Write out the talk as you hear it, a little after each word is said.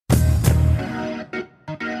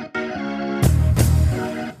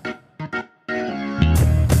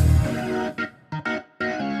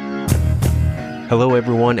Hello,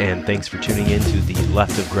 everyone, and thanks for tuning in to the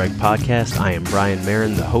Left of Greg podcast. I am Brian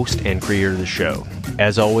Marin, the host and creator of the show.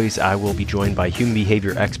 As always, I will be joined by human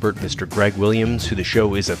behavior expert Mr. Greg Williams, who the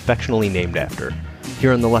show is affectionately named after.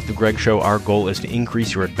 Here on the Left of Greg show, our goal is to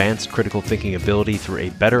increase your advanced critical thinking ability through a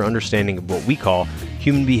better understanding of what we call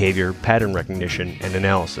human behavior, pattern recognition, and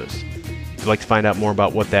analysis. If you'd like to find out more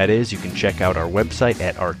about what that is, you can check out our website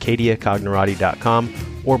at arcadiacognerati.com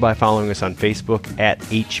or by following us on Facebook at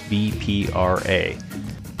HBPRA.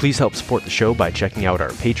 Please help support the show by checking out our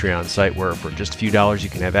Patreon site, where for just a few dollars you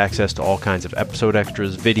can have access to all kinds of episode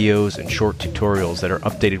extras, videos, and short tutorials that are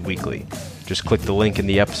updated weekly. Just click the link in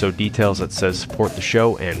the episode details that says support the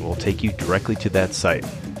show and we'll take you directly to that site.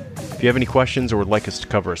 If you have any questions or would like us to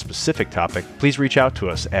cover a specific topic, please reach out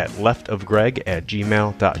to us at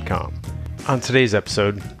leftofgreg@gmail.com. On today's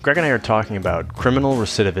episode, Greg and I are talking about criminal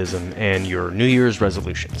recidivism and your New Year's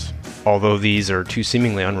resolutions. Although these are two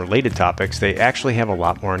seemingly unrelated topics, they actually have a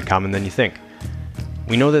lot more in common than you think.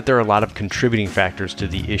 We know that there are a lot of contributing factors to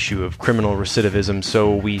the issue of criminal recidivism,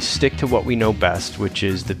 so we stick to what we know best, which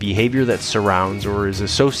is the behavior that surrounds or is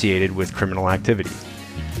associated with criminal activity.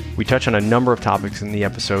 We touch on a number of topics in the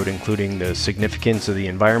episode, including the significance of the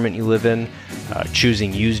environment you live in,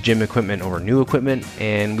 choosing used gym equipment over new equipment,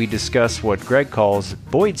 and we discuss what Greg calls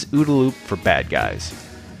Boyd's OODA loop for bad guys.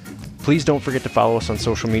 Please don't forget to follow us on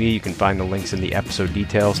social media. You can find the links in the episode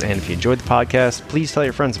details, and if you enjoyed the podcast, please tell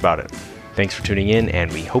your friends about it. Thanks for tuning in,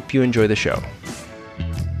 and we hope you enjoy the show.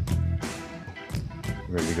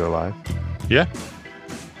 Ready to go live? Yeah.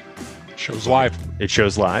 Show's live. It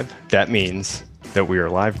shows live. That means that we are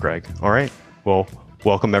live, Greg. All right. Well,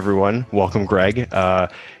 welcome everyone. Welcome, Greg.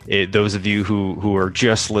 Those of you who are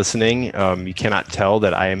just listening, you cannot tell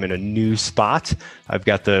that I am in a new spot. I've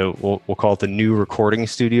got we'll call it the new recording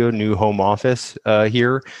studio, new home office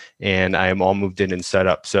here, and I am all moved in and set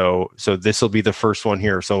up. So this will be the first one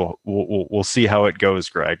here. So we'll see how it goes,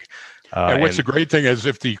 Greg. And what's the great thing is,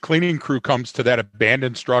 if the cleaning crew comes to that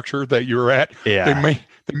abandoned structure that you're at,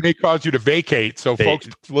 they may cause you to vacate. So folks,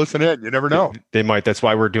 listen in. You never know. They might. That's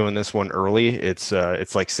why we're doing this one early. It's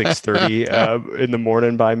like 6:30 in the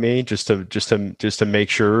morning by me, just to make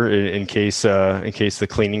sure in case the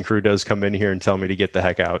cleaning crew does come in here and tell me to get the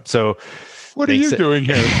heck out. So. What are you doing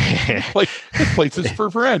here? This place is for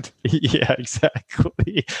rent. Yeah,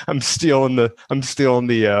 exactly. I'm stealing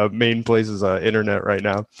the main place's internet right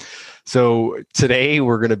now. So today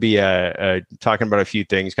we're going to be talking about a few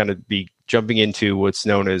things, kind of be jumping into what's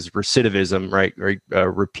known as recidivism, right?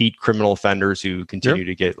 Repeat criminal offenders who continue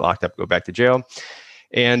to get locked up, go back to jail.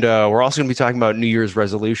 And we're also going to be talking about New Year's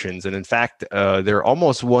resolutions. And in fact, they're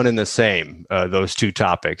almost one and the same, those two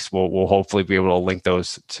topics. We'll hopefully be able to link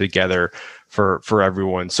those together for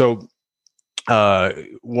everyone. So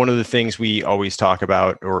one of the things we always talk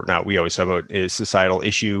about, or not we always talk about, is societal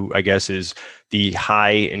issue, I guess, is the high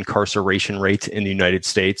incarceration rate in the United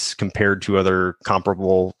States compared to other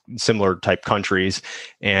comparable, similar type countries.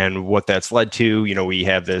 And what that's led to, we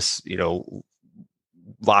have this,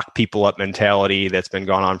 lock people up mentality that's been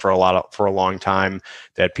going on for a long time,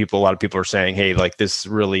 that a lot of people are saying, hey, like this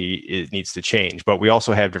really, it needs to change. But we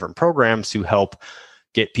also have different programs to help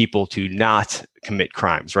get people to not commit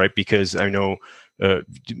crimes, right? Because I know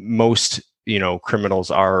most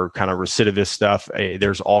criminals are kind of recidivist stuff.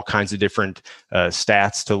 There's all kinds of different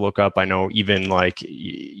stats to look up. I know even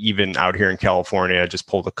out here in California, I just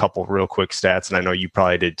pulled a couple real quick stats, and I know you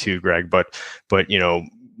probably did too, Greg. But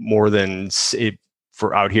more than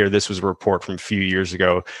for out here, this was a report from a few years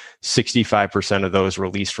ago, 65% of those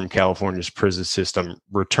released from California's prison system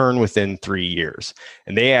return within 3 years.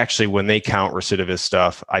 And they actually, when they count recidivist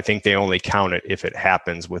stuff, I think they only count it if it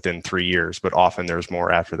happens within 3 years, but often there's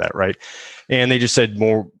more after that, right? And they just said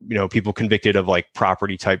more, people convicted of like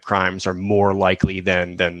property type crimes are more likely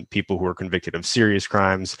than people who are convicted of serious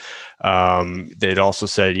crimes. They'd also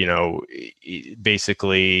said,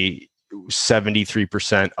 basically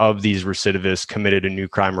 73% of these recidivists committed a new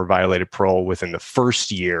crime or violated parole within the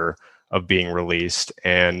first year of being released.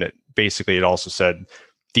 And basically it also said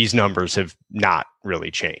these numbers have not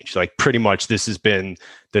really changed. Like pretty much this has been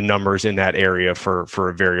the numbers in that area for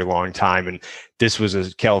a very long time. And this was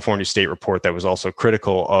a California state report that was also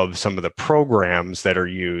critical of some of the programs that are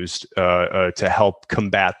used to help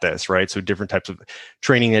combat this, right? So different types of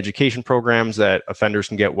training and education programs that offenders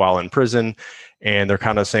can get while in prison. And they're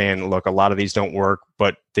kind of saying, look, a lot of these don't work,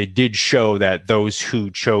 but they did show that those who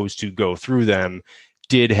chose to go through them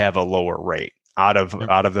did have a lower rate out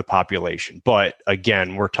of the population. But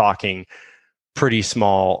again, we're talking pretty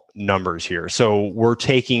small numbers here. So we're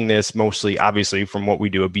taking this mostly, obviously, from what we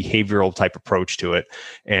do, a behavioral type approach to it.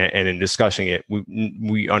 And in discussing it,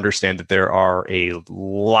 we understand that there are a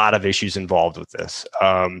lot of issues involved with this.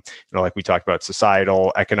 Like we talked about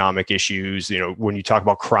societal, economic issues, when you talk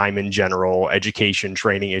about crime in general, education,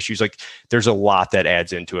 training issues, like there's a lot that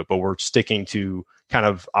adds into it, but we're sticking to kind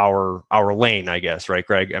of our lane, I guess, right,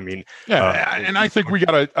 Greg? I mean, and I think we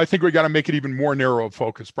gotta make it even more narrow of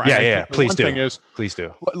focus, Brian. Yeah. Please do. Please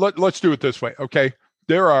do. Let's do it this way, okay?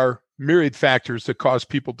 There are myriad factors that cause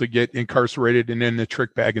people to get incarcerated and in the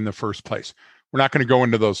trick bag in the first place. We're not going to go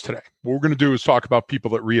into those today. What we're going to do is talk about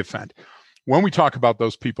people that reoffend. When we talk about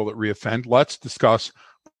those people that reoffend, let's discuss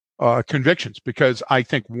convictions, because I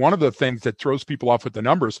think one of the things that throws people off with the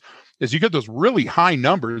numbers is you get those really high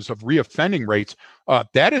numbers of reoffending rates.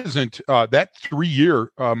 That isn't that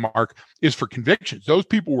 3-year mark is for convictions. Those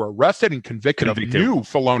people were arrested and convicted of new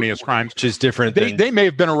felonious crimes, which is different. They may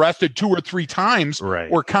have been arrested 2 or 3 times,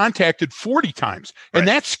 right, or contacted 40 times, and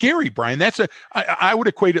that's scary, Brian. I would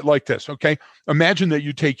equate it like this. Okay, imagine that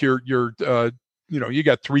you take your you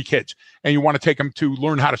got 3 kids and you want to take them to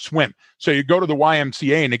learn how to swim. So you go to the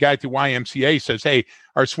YMCA and the guy at the YMCA says, hey,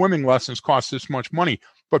 our swimming lessons cost this much money,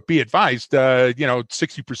 but be advised,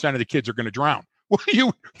 60% of the kids are going to drown. Well,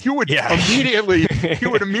 you would immediately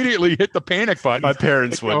hit the panic button. My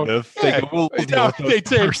parents wouldn't have. They'd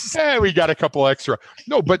say, we got a couple extra.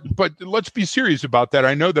 No, but let's be serious about that.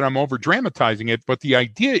 I know that I'm over dramatizing it, but the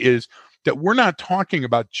idea is that we're not talking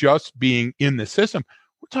about just being in the system.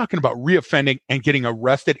 We're talking about reoffending and getting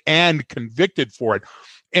arrested and convicted for it.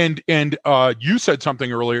 And you said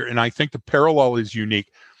something earlier, and I think the parallel is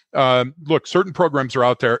unique. Look, certain programs are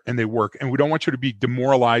out there and they work, and we don't want you to be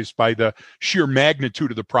demoralized by the sheer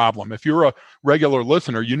magnitude of the problem. If you're a regular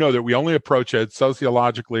listener, you know that we only approach it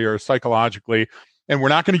sociologically or psychologically, and we're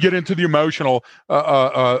not going to get into the emotional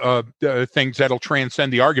things that'll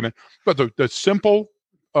transcend the argument. But the simple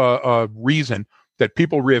reason that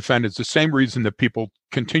people reoffend is the same reason that people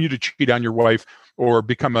continue to cheat on your wife or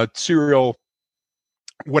become a serial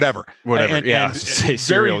whatever. Say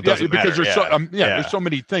serial doesn't because matter. There's so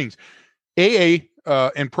many things. AA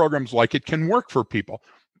and programs like it can work for people.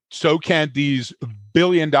 So can these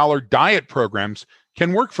billion-dollar diet programs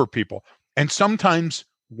can work for people. And sometimes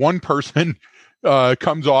one person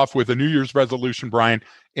comes off with a New Year's resolution, Brian,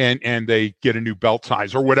 and they get a new belt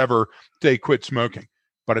size or whatever, they quit smoking.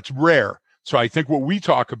 But it's rare. So I think what we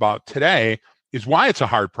talk about today is why it's a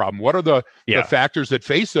hard problem. What are the factors that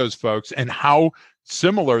face those folks, and how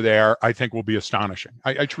similar they are, I think will be astonishing.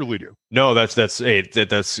 I truly do. No, that's a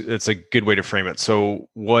good way to frame it. So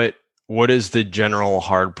what is the general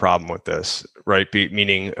hard problem with this, right?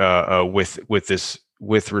 Meaning with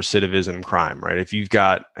recidivism crime, right? If you've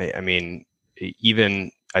got,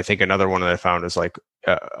 even I think another one that I found is like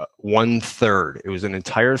 1/3. It was an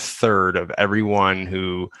entire third of everyone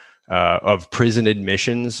who of prison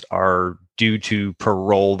admissions are due to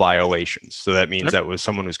parole violations. So that means that was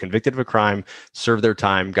someone who's convicted of a crime, served their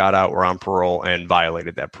time, got out, were on parole, and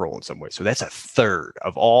violated that parole in some way. So that's 1/3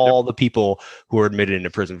 of all the people who are admitted into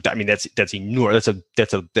prison. I mean, that's enormous.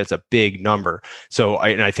 That's a big number. So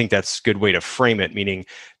I think that's a good way to frame it. Meaning,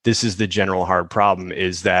 this is the general hard problem: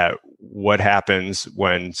 is that what happens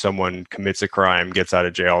when someone commits a crime, gets out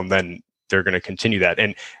of jail, and then they're going to continue that.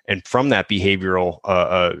 And from that behavioral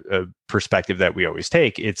perspective that we always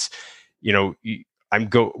take, it's,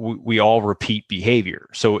 we all repeat behavior.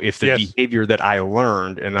 So if the behavior that I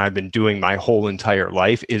learned and I've been doing my whole entire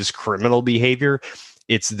life is criminal behavior,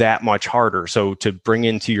 it's that much harder. So to bring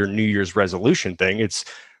into your New Year's resolution thing, it's,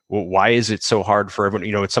 well, why is it so hard for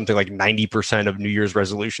everyone? It's something like 90% of New Year's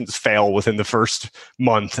resolutions fail within the first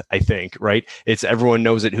month, I think, right? It's everyone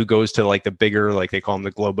knows it who goes to like the bigger, like they call them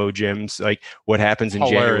the Globo gyms. Like what happens in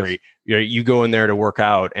January, you go in there to work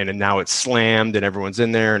out and now it's slammed and everyone's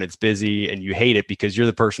in there and it's busy and you hate it because you're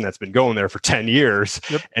the person that's been going there for 10 years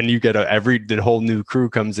and you get the whole new crew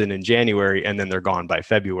comes in January and then they're gone by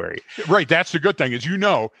February. Right. That's the good thing is, you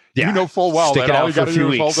know full well that all you got to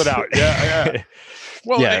do is hold it out. Yeah.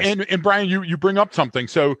 Well, and Brian, you bring up something.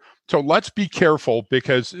 So let's be careful,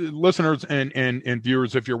 because listeners and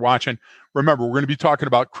viewers, if you're watching, remember, we're going to be talking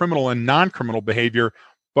about criminal and non-criminal behavior,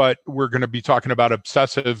 but we're going to be talking about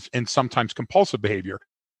obsessive and sometimes compulsive behavior.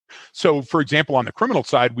 So, for example, on the criminal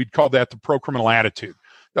side, we'd call that the pro-criminal attitude.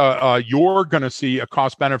 You're going to see a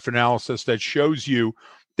cost-benefit analysis that shows you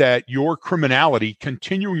that your criminality,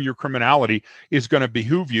 continuing your criminality, is going to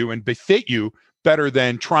behoove you and befit you better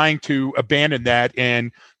than trying to abandon that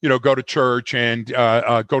and, go to church and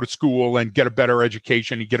go to school and get a better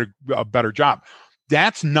education and get a better job.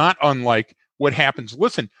 That's not unlike what happens.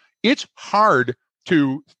 Listen, it's hard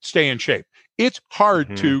to stay in shape. It's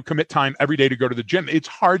hard to commit time every day to go to the gym. It's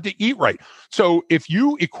hard to eat right. So if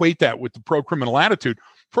you equate that with the pro-criminal attitude,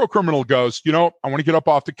 pro-criminal goes, I want to get up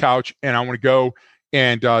off the couch and I want to go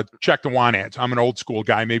and check the want ads. I'm an old school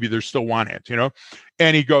guy. Maybe there's still want ads,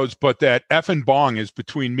 And he goes, but that effing bong is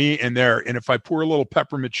between me and there. And if I pour a little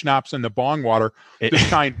peppermint schnapps in the bong water, this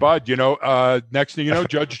kind bud, next thing you know,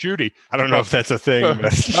 Judge Judy. I don't know if that's a thing.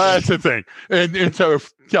 That's a thing. And so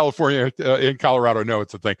if California and Colorado know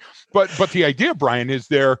it's a thing. But the idea, Brian, is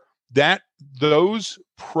that those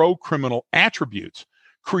pro-criminal attributes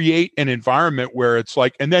create an environment where it's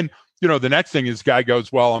like, and then the next thing is guy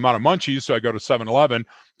goes, well, I'm out of munchies, so I go to 7-Eleven.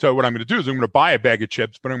 So what I'm going to do is I'm going to buy a bag of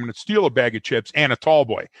chips, but I'm going to steal a bag of chips and a tall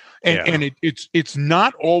boy. And it's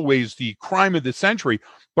not always the crime of the century,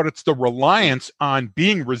 but it's the reliance on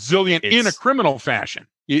being resilient in a criminal fashion.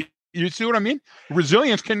 You see what I mean?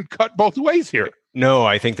 Resilience can cut both ways here. No,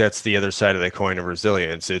 I think that's the other side of the coin of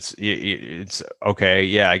resilience. It's okay.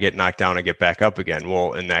 Yeah, I get knocked down, I get back up again.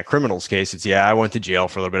 Well, in that criminal's case, it's I went to jail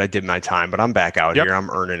for a little bit, I did my time, but I'm back out here. I'm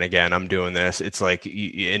earning again. I'm doing this. It's like,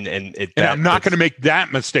 and I'm not going to make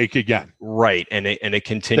that mistake again. Right, and it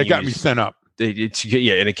continues. That got me sent up. And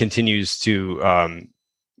it continues to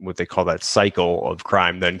what they call that cycle of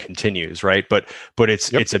crime then continues, right? But it's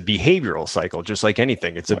a behavioral cycle, just like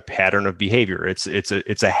anything. It's a pattern of behavior. It's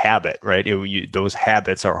a habit, right? Those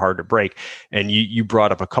habits are hard to break. And you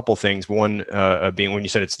brought up a couple things. One being when you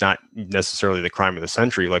said it's not necessarily the crime of the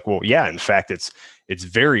century. Like, well, yeah, in fact, it's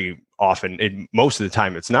very often, most of the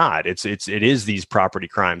time, it's not. It is these property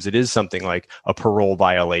crimes. It is something like a parole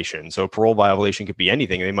violation. So a parole violation could be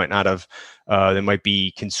anything. They might not have. They might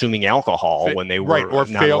be consuming alcohol when they were or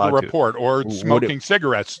not failed to report, or smoking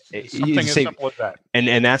cigarettes. Something as simple as that.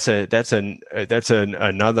 And that's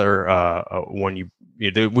another one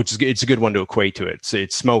which is it's a good one to equate to it. So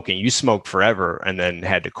it's smoking. You smoked forever and then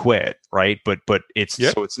had to quit, right? But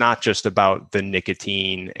so it's not just about the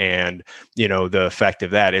nicotine and the effect of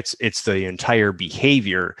that. It's the entire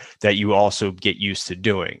behavior that you also get used to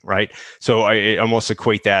doing, right? So I almost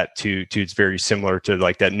equate that to it's very similar to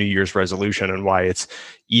like that New Year's resolution and why it's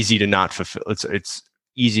easy to not fulfill. It's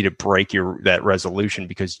easy to break that resolution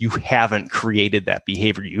because you haven't created that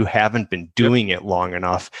behavior. You haven't been doing it long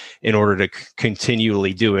enough in order to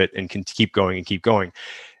continually do it and can keep going and keep going.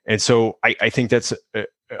 And so I think that's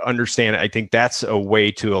I think that's a way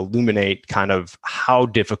to illuminate kind of how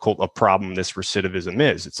difficult a problem this recidivism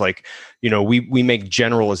is. It's like, we make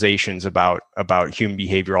generalizations about human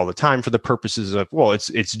behavior all the time for the purposes of, well, it's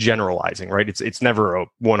generalizing, right? It's never a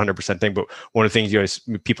 100% thing, but one of the things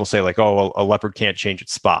people say like, oh, a leopard can't change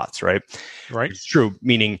its spots, right? Right. It's true,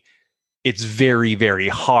 meaning it's very, very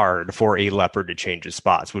hard for a leopard to change its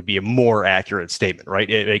spots would be a more accurate statement, right?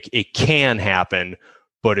 It can happen,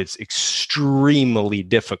 but it's extremely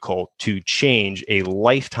difficult to change a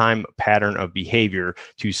lifetime pattern of behavior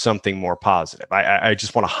to something more positive. I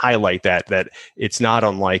just want to highlight that it's not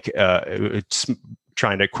unlike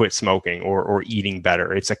trying to quit smoking or eating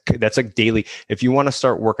better. That's a daily. If you want to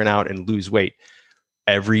start working out and lose weight,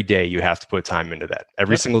 every day you have to put time into that.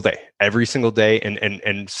 Every single day,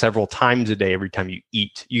 and several times a day. Every time you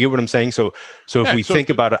eat, you get what I'm saying. So if we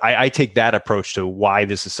think about it, I take that approach to why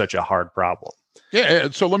this is such a hard problem. Yeah,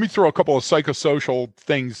 so let me throw a couple of psychosocial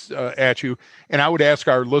things at you, and I would ask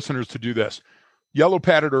our listeners to do this. Yellow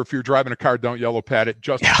pad it, or if you're driving a car, don't yellow pad it.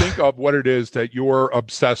 Just think of what it is that you're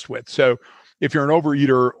obsessed with. So if you're an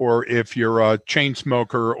overeater, or if you're a chain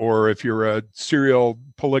smoker, or if you're a serial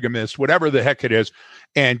polygamist, whatever the heck it is,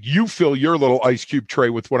 and you fill your little ice cube tray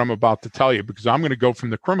with what I'm about to tell you, because I'm going to go from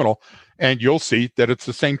the criminal, and you'll see that it's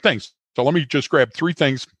the same things. So let me just grab three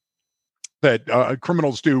things that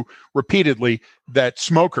criminals do repeatedly that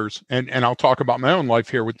smokers, and I'll talk about my own life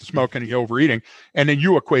here with the smoking and the overeating, and then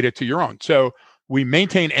you equate it to your own. So we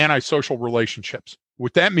maintain antisocial relationships.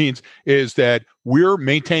 What that means is that we're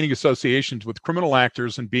maintaining associations with criminal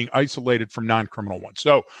actors and being isolated from non-criminal ones.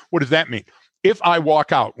 So what does that mean? If I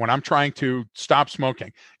walk out when I'm trying to stop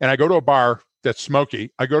smoking and I go to a bar that's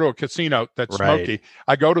smoky, I go to a casino that's smoky,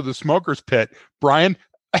 I go to the smoker's pit, Brian,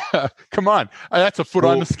 come on, that's a foot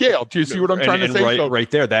on the scale. Do you see what I'm trying to say? Right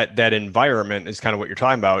there, that environment is kind of what you're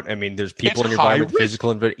talking about. I mean, there's people in your environment,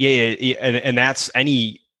 physical, and that's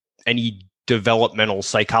any developmental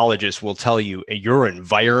psychologist will tell you your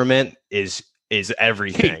environment is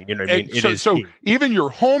everything. You know what I mean? So even your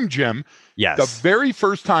home gym, yes, the very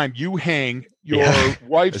first time you hang your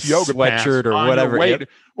wife's yoga sweatshirt or whatever,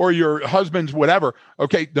 or your husband's whatever,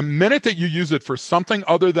 okay, the minute that you use it for something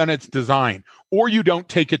other than its design, or you don't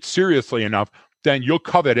take it seriously enough, then you'll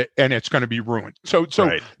covet it and it's going to be ruined. So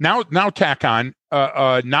Right. now tack on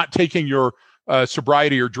not taking your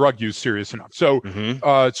sobriety or drug use serious enough. So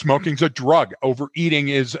smoking's a drug. Overeating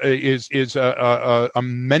is a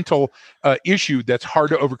mental issue that's hard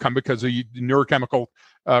to overcome because of the neurochemical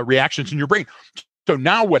reactions in your brain. So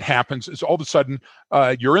now what happens is all of a sudden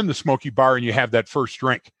you're in the smoky bar and you have that first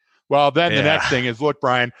drink. Well, then the next thing is, look,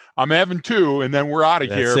 Brian, I'm having two, and then we're out of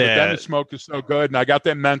here. But then the smoke is so good, and I got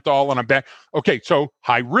that menthol, and I'm back. Okay, so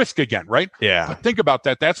high risk again, right? Yeah. But think about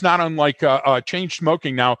that. That's not unlike change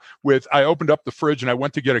smoking now. I opened up the fridge and I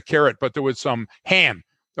went to get a carrot, but there was some ham.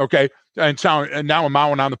 Okay, and now I'm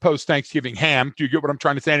mowing on the post-Thanksgiving ham. Do you get what I'm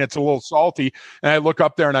trying to say? And it's a little salty. And I look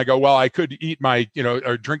up there and I go, well, I could eat my,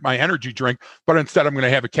 or drink my energy drink, but instead I'm going to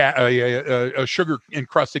have a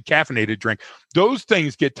sugar-encrusted caffeinated drink. Those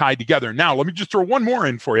things get tied together. Now, let me just throw one more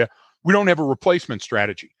in for you. We don't have a replacement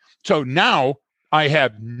strategy. So now I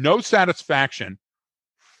have no satisfaction,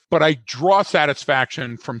 but I draw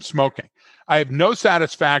satisfaction from smoking. I have no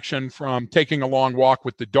satisfaction from taking a long walk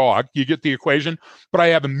with the dog. You get the equation? But I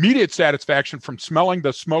have immediate satisfaction from smelling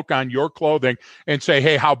the smoke on your clothing and say,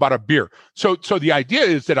 hey, how about a beer? So the idea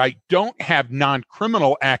is that I don't have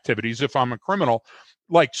non-criminal activities if I'm a criminal,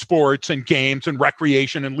 like sports and games and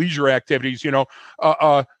recreation and leisure activities,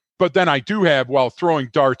 but then I do have, throwing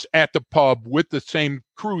darts at the pub with the same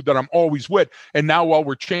crew that I'm always with. And now while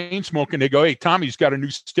we're chain smoking, they go, hey, Tommy's got a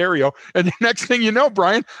new stereo. And the next thing you know,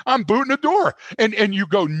 Brian, I'm booting a door. And you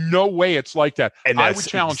go, no way it's like that. And I would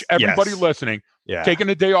challenge everybody listening, taking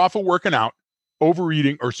a day off of working out,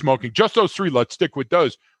 overeating, or smoking. Just those three, let's stick with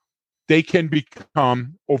those. They can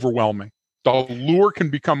become overwhelming. The lure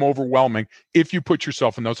can become overwhelming if you put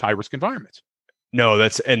yourself in those high-risk environments. No,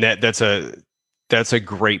 that's a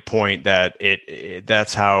great point.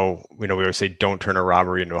 That's how, we always say, don't turn a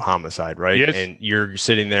robbery into a homicide, right? Yes. And you're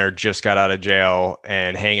sitting there, just got out of jail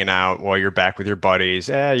and hanging out while you're back with your buddies.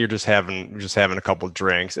 You're just having a couple of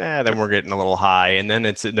drinks. Then we're getting a little high, and then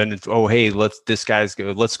it's oh, hey, let's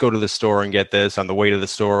go to the store and get this on the way to the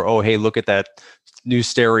store. Oh, hey, look at that new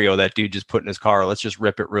stereo that dude just put in his car. Let's just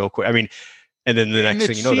rip it real quick. I mean, and then the next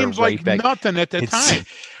thing you know, they're right back. Nothing at the time.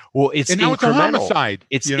 Well, it's and now incremental. It's a homicide.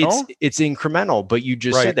 It's incremental, but you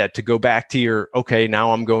just said that to go back to your, okay,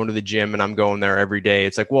 now I'm going to the gym and I'm going there every day.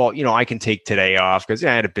 It's like, well, I can take today off because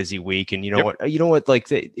I had a busy week, and you know what,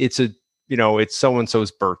 like it's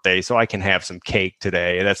so-and-so's birthday, so I can have some cake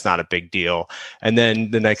today. That's not a big deal. And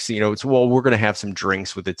then the next thing it's, well, we're going to have some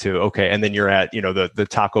drinks with it too. Okay. And then you're at, the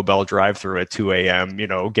Taco Bell drive-through at 2 a.m.,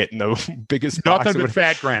 getting the biggest nothing but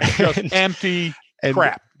fat grams, just empty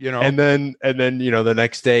crap. And then the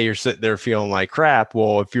next day you're sitting there feeling like crap.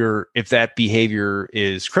 Well, if that behavior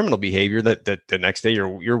is criminal behavior, that the next day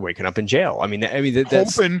you're waking up in jail. I mean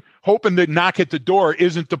that's hoping that knock at the door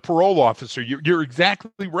isn't the parole officer. You're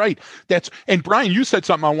exactly right. And Brian, you said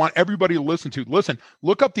something I want everybody to listen to. Listen,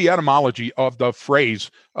 look up the etymology of the phrase,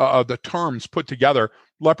 the terms put together.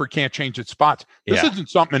 Leopard can't change its spots. This isn't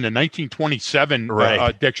something in the 1927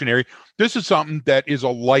 dictionary. This is something that is a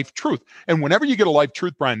life truth. And whenever you get a life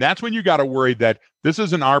truth, Brian, that's when you got to worry that this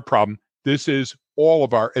isn't our problem. This is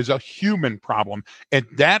is a human problem. And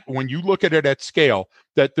that, when you look at it at scale,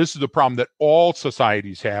 that this is the problem that all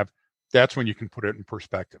societies have, that's when you can put it in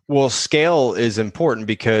perspective. Well, scale is important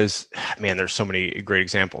because, man, there's so many great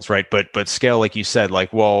examples, right? But scale, like you said,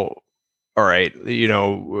 like, well, all right,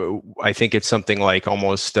 I think it's something like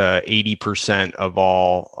almost 80% of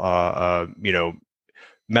all,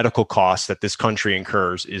 medical costs that this country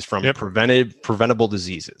incurs is from preventable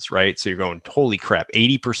diseases, right? So you're going, holy crap,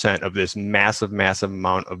 80% of this massive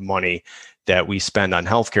amount of money that we spend on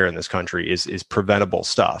healthcare in this country is preventable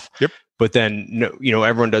stuff. Yep. But then,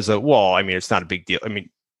 everyone does it's not a big deal. I mean,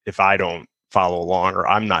 if I don't follow along, or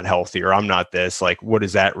I'm not healthy, or I'm not this, like, what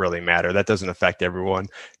does that really matter? That doesn't affect everyone.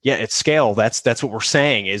 Yeah, at scale, that's what we're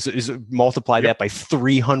saying is multiply that by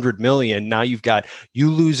 300 million. Now you've got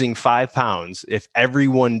you losing 5 pounds. If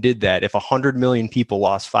everyone did that, if 100 million people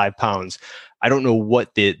lost 5 pounds, I don't know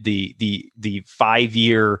what the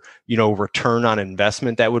 5-year, return on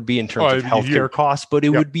investment that would be in terms of healthcare costs, but it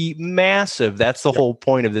would be massive. That's the whole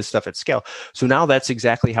point of this stuff at scale. So now that's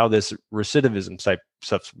exactly how this recidivism type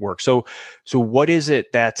stuff works. So what is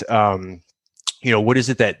it that, what is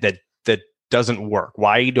it that doesn't work?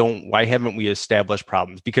 Why haven't we established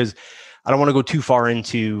problems? Because I don't want to go too far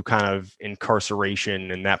into kind of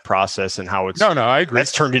incarceration and that process and how it's no, I agree.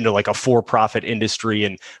 That's turned into like a for-profit industry,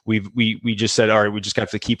 and we just said, all right, we just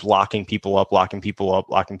have to keep locking people up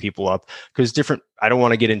because different. I don't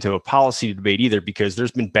want to get into a policy debate either, because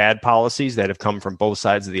there's been bad policies that have come from both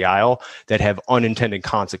sides of the aisle that have unintended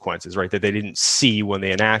consequences, right? That they didn't see when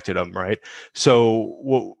they enacted them, right? So,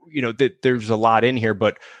 well, there's a lot in here,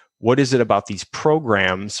 but what is it about these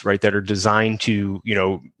programs, right, that are designed to,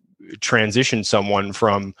 transition someone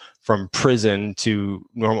from prison to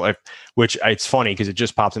normal life? Which it's funny because it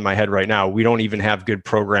just pops in my head right now. We don't even have good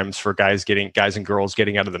programs for guys and girls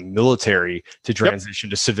getting out of the military to transition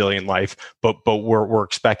to civilian life, but we're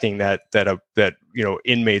expecting that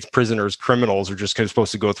inmates, prisoners, criminals are just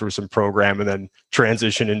supposed to go through some program and then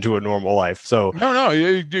transition into a normal life. So no,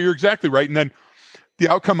 you're exactly right. And then the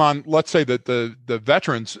outcome on, let's say that the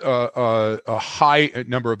veterans, a high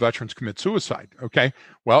number of veterans commit suicide. Okay.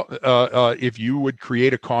 Well, if you would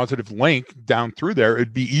create a causative link down through there,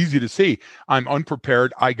 it'd be easy to see. I'm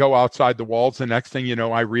unprepared. I go outside the walls. The next thing you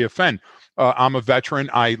know, I reoffend. I'm a veteran.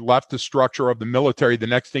 I left the structure of the military. The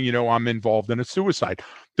next thing you know, I'm involved in a suicide.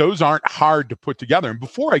 Those aren't hard to put together. And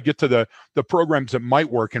before I get to the programs that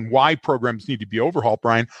might work and why programs need to be overhauled,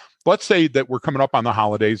 Brian, let's say that we're coming up on the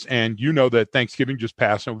holidays, and that Thanksgiving just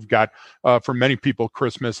passed, and we've got, for many people,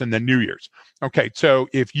 Christmas and then New Year's. Okay, so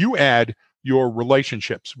if you add your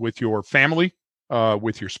relationships with your family,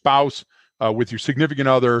 with your spouse, with your significant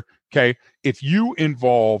other, okay, if you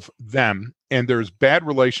involve them and there's bad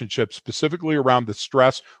relationships specifically around the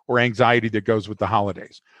stress or anxiety that goes with the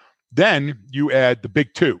holidays, then you add the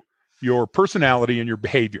big two, your personality and your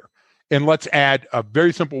behavior. And let's add a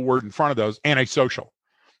very simple word in front of those, antisocial.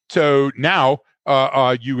 So now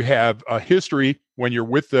you have a history when you're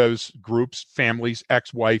with those groups, families,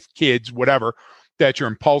 ex-wife, kids, whatever, that you're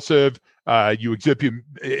impulsive, you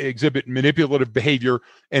exhibit manipulative behavior.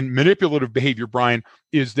 And manipulative behavior, Brian,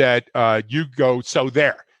 is that you go, so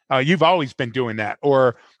there. You've always been doing that.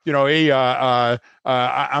 Or, hey,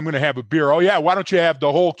 I'm going to have a beer. Oh, yeah, why don't you have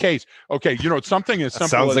the whole case? Okay, it's something as simple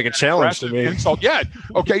sounds as like a challenge to me. Insult. Yeah,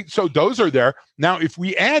 okay, so those are there. Now, if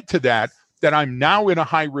we add to that I'm now in a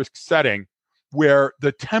high-risk setting where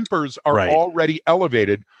the tempers are already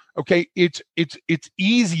elevated, okay, it's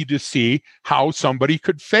easy to see how somebody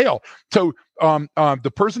could fail. So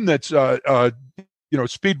the person that's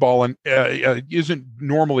speedballing isn't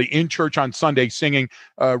normally in church on Sunday singing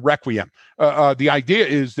Requiem. The idea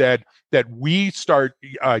is that we start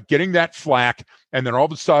getting that flack, and then all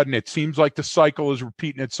of a sudden it seems like the cycle is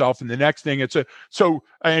repeating itself, and the next thing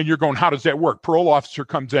and you're going, how does that work? Parole officer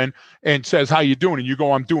comes in and says, how you doing? And you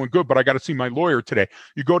go, I'm doing good, but I got to see my lawyer today.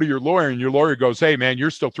 You go to your lawyer, and your lawyer goes, hey man,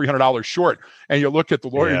 you're still $300 short. And you look at the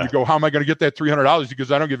lawyer and you go, how am I going to get that $300?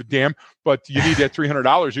 Because I don't give a damn, but you need that $300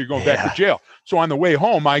 or you're going back to jail. So on the way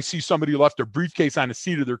home, I see somebody left their briefcase on the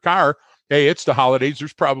seat of their car. Hey, it's the holidays.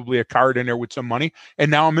 There's probably a card in there with some money. And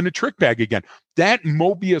now I'm in a trick bag again. That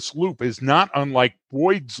Mobius loop is not unlike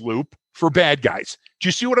Boyd's loop for bad guys. Do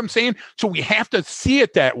you see what I'm saying? So we have to see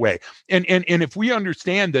it that way. And if we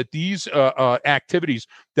understand that these activities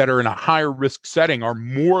that are in a higher risk setting are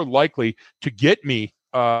more likely to get me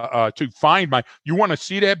to find you want to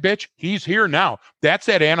see that bitch? He's here now. That's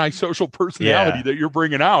that antisocial personality that you're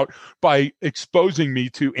bringing out by exposing me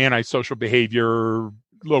to antisocial behavior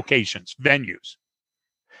locations, venues.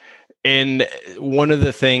 And one of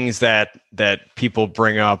the things that people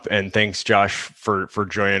bring up, and thanks Josh for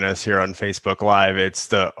joining us here on Facebook Live, it's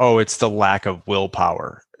the lack of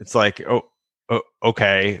willpower. It's like,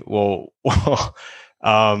 okay, well,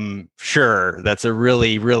 sure, that's a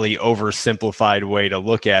really, really oversimplified way to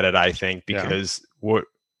look at it, I think, because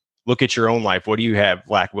look at your own life. What do you have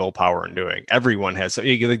lack willpower in doing? Everyone has.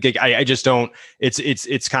 I just don't.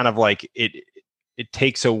 It's kind of like it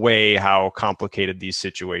takes away how complicated these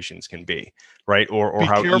situations can be, right? Or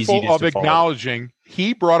how easy it is to acknowledging.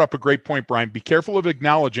 He brought up a great point, Brian. Be careful of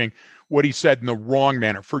acknowledging what he said in the wrong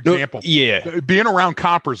manner. For example, being around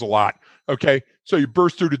coppers a lot. Okay, so you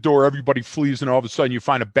burst through the door, everybody flees, and all of a sudden you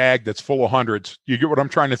find a bag that's full of hundreds. You get what I'm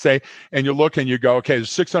trying to say? And you look and you go, okay,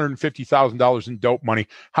 there's $650,000 in dope money.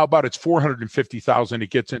 How about it's $450,000?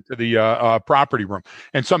 It gets into the property room,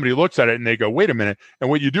 and somebody looks at it and they go, wait a minute. And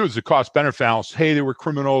what you do is the cost benefit analysis. Hey, they were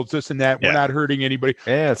criminals, this and that. We're not hurting anybody.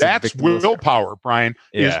 That's willpower, Brian.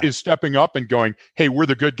 Is stepping up and going, hey, we're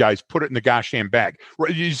the good guys. Put it in the gosh damn bag.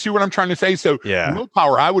 You see what I'm trying to say? So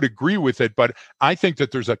willpower, I would agree with it, but I think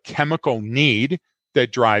that there's a chemical need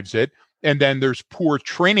that drives it, and then there's poor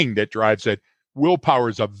training that drives it. willpower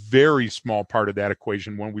is a very small part of that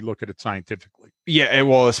equation when we look at it scientifically. Yeah, and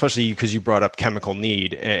well, especially because you brought up chemical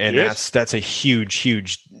need, and Yes. that's a huge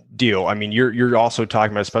deal. I mean, you're also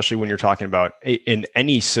talking about, especially when you're talking about in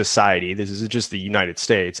any society, this is just the United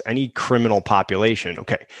States, any criminal population.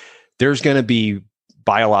 Okay, there's going to be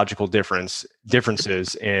biological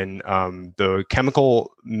differences in the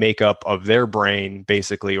chemical makeup of their brain,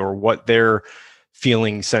 basically, or what they're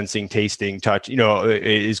feeling, sensing, tasting, touch,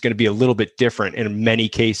 is going to be a little bit different in many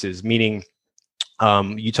cases, meaning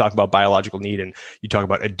you talk about biological need and you talk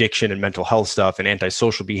about addiction and mental health stuff and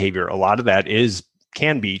antisocial behavior. A lot of that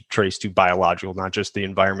can be traced to biological, not just the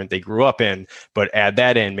environment they grew up in, but add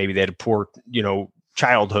that in, maybe they had a poor,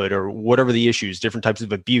 childhood or whatever the issues, different types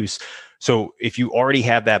of abuse. So if you already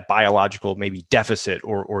have that biological maybe deficit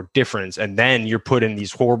or difference, and then you're put in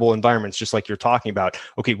these horrible environments, just like you're talking about,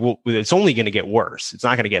 okay, well, it's only going to get worse. It's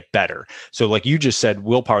not going to get better. So like you just said,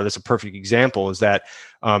 willpower, that's a perfect example, is that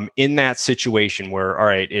in that situation where, all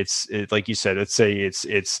right, it's like you said, let's say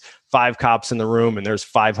it's 5 cops in the room and there's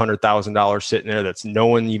 $500,000 sitting there that's no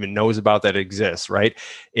one even knows about that exists, right?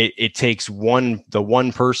 It takes the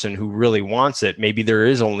one person who really wants it. Maybe there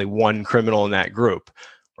is only one criminal in that group,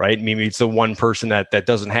 right? Maybe it's the one person that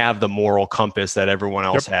doesn't have the moral compass that everyone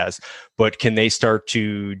else has, but can they start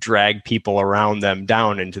to drag people around them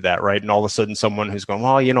down into that, right? And all of a sudden someone who's going,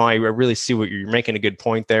 well, I really see what you're making a good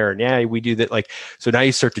point there. And yeah, we do that. Like, so now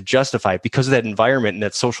you start to justify it because of that environment, and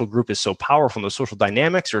that social group is so powerful and the social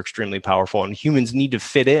dynamics are extremely powerful and humans need to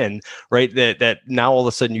fit in, right? That now all of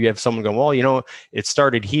a sudden you have someone going, well, it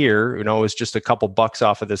started here, it was just a couple bucks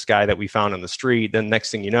off of this guy that we found on the street. Then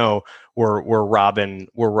next thing you know, we're robbing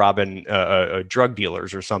drug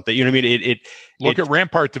dealers or something. You know what I mean? Look at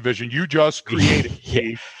Rampart Division. You just created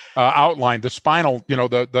the outline, the spinal,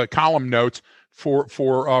 the column notes for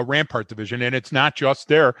Rampart Division, and it's not just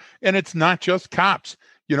there, and it's not just cops.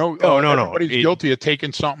 Everybody's guilty of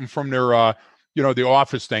taking something from their the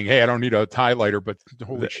office thing. Hey, I don't need a highlighter, but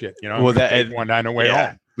holy shit, well, that one on the way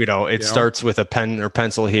home. It starts with a pen or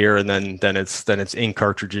pencil here, and then it's ink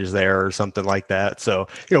cartridges there or something like that. So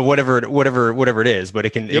whatever it is, but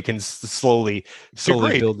it can slowly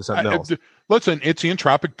build to something else. Listen, it's the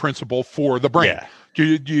entropic principle for the brain. Yeah. Do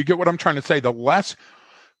you get what I'm trying to say?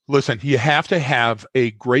 Listen, you have to have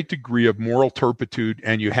a great degree of moral turpitude,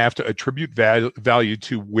 and you have to attribute value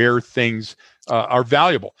to where things are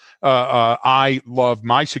valuable. I love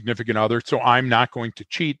my significant other, so I'm not going to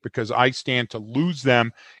cheat because I stand to lose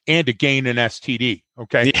them and to gain an STD,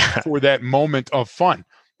 okay, for that moment of fun.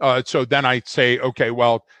 So then I say, okay,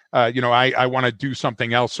 well, I want to do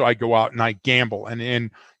something else, so I go out and I gamble.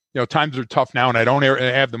 And times are tough now, and I don't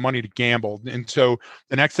have the money to gamble. And so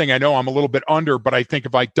the next thing I know, I'm a little bit under, but I think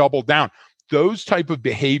if I double down, those type of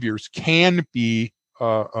behaviors can be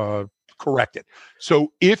corrected.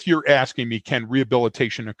 So if you're asking me, can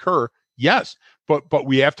rehabilitation occur? Yes, but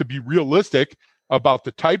we have to be realistic about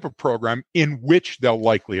the type of program in which they'll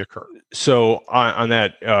likely occur. So on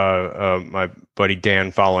that, my buddy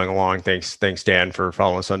Dan following along, thanks Dan for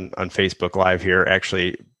following us on Facebook Live here,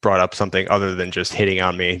 actually brought up something other than just hitting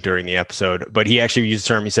on me during the episode, but he actually used the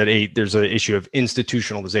term, he said, hey, there's an issue of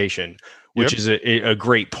institutionalization, which is a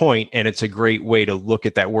great point, and it's a great way to look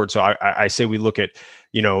at that word. So I say we look at,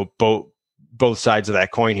 both sides of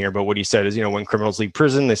that coin here, but what he said is, when criminals leave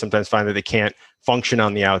prison, they sometimes find that they can't function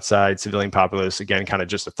on the outside. Civilian populace, again, kind of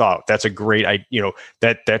just a thought. That's a great,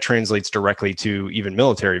 that translates directly to even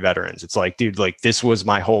military veterans. It's like, dude, like this was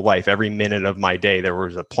my whole life. Every minute of my day, there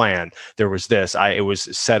was a plan. There was this. It was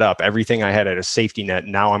set up. Everything I had a safety net.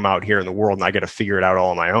 Now I'm out here in the world and I got to figure it out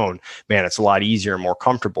all on my own. Man, it's a lot easier and more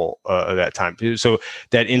comfortable at that time. So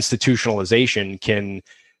that institutionalization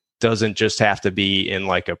doesn't just have to be in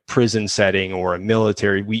like a prison setting or a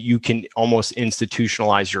military. You can almost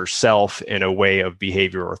institutionalize yourself in a way of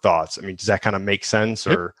behavior or thoughts. I mean, does that kind of make sense?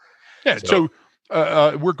 Or so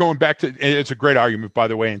we're going back to, it's a great argument, by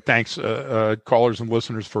the way, and thanks callers and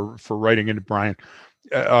listeners for writing into Brian.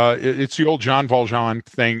 It's the old Jean Valjean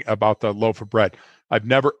thing about the loaf of bread. I've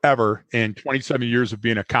never, ever, in 27 years of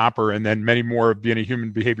being a copper and then many more of being a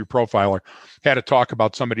human behavior profiler, had to talk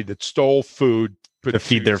about somebody that stole food to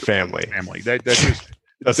feed their family. That just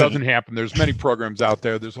doesn't happen. There's many programs out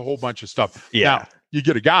there. There's a whole bunch of stuff. Yeah. Now, you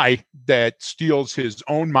get a guy that steals his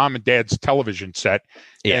own mom and dad's television set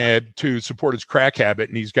to support his crack habit,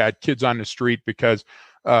 and he's got kids on the street because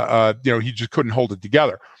he just couldn't hold it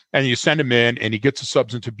together. And you send him in, and he gets a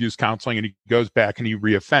substance abuse counseling, and he goes back and he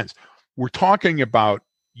reoffends. We're talking about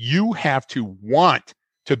you have to want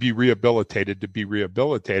to be rehabilitated.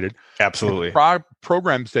 Absolutely.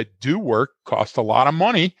 Programs that do work cost a lot of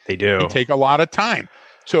money. They do. They take a lot of time.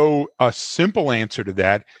 So a simple answer to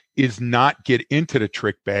that is not get into the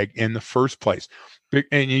trick bag in the first place.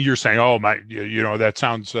 And you're saying, "Oh my, that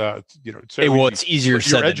sounds, so Hey, well, easy." it's easier But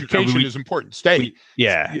your said than education is important. Stay.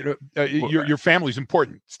 yeah. Your family's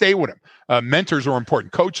important. Stay with them. Mentors are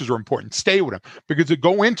important. Coaches are important. Stay with them because to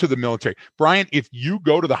go into the military, Brian. If you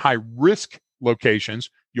go to the high risk locations,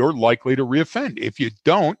 you're likely to reoffend. If you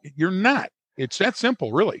don't, you're not. It's that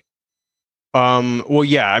simple, really. Well,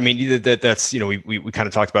 yeah, I mean that's we kind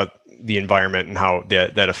of talked about the environment and how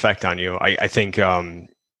that effect on you. I think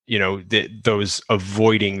those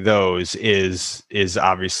avoiding those is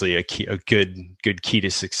obviously a good key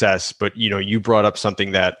to success. But you brought up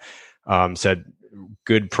something that said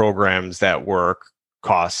good programs that work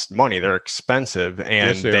cost money. They're expensive,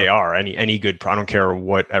 and Yes, they are. Any good. I don't care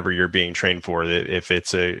whatever you're being trained for. If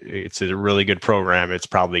it's a really good program, it's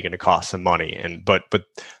probably going to cost some money. And but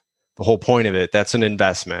the whole point of it, that's an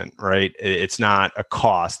investment, right? It's not a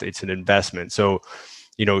cost, it's an investment. So,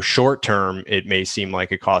 short term, it may seem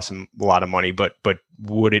like it costs a lot of money, but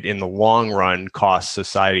would it in the long run cost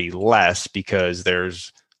society less because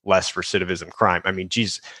there's less recidivism crime? I mean,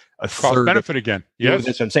 geez, a cost third benefit again. Yes.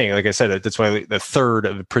 That's what I'm saying. Like I said, that's why the third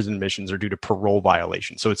of the prison admissions are due to parole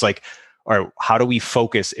violations. So it's like, all right, how do we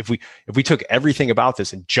focus? If we took everything about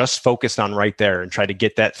this and just focused on right there and tried to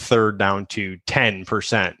get that third down to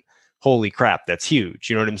 10%, holy crap, that's huge.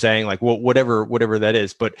 You know what I'm saying? Like, well, whatever that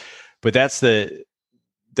is. But that's the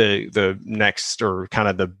next, or kind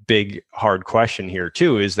of the big hard question here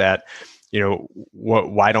too, is that,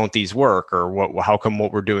 why don't these work, or how come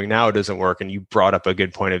what we're doing now doesn't work? And you brought up a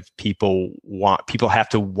good point of people have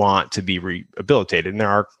to want to be rehabilitated. And there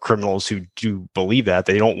are criminals who do believe that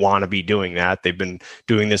they don't want to be doing that. They've been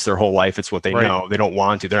doing this their whole life. It's what they know. They don't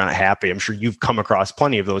want to, they're not happy. I'm sure you've come across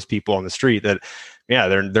plenty of those people on the street that, yeah,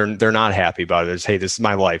 they're not happy about it. It's, hey, this is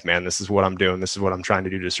my life, man. This is what I'm doing. This is what I'm trying to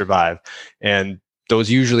do to survive. And those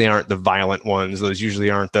usually aren't the violent ones. Those usually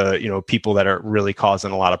aren't the, people that are really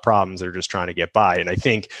causing a lot of problems. They're just trying to get by. And I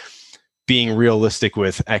think being realistic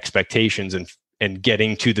with expectations and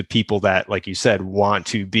getting to the people that, like you said, want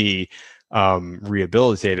to be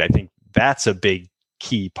rehabilitated, I think that's a big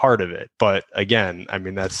key part of it. But again, I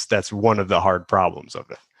mean, that's one of the hard problems of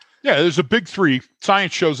it. Yeah, there's a big three.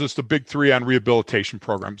 Science shows us the big three on rehabilitation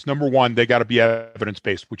programs. Number one, they got to be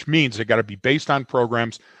evidence-based, which means they got to be based on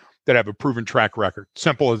programs that have a proven track record.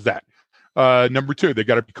 Simple as that. Number two, they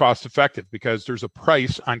got to be cost-effective because there's a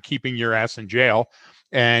price on keeping your ass in jail,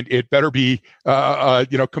 and it better be,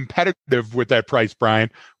 competitive with that price,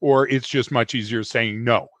 Brian, or it's just much easier saying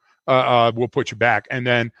no. We'll put you back. And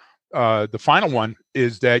then the final one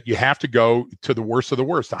is that you have to go to the worst of the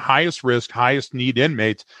worst. The highest risk, highest need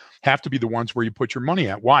inmates have to be the ones where you put your money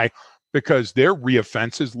at. Why? Because their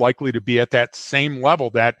reoffense is likely to be at that same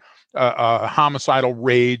level, that homicidal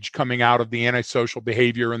rage coming out of the antisocial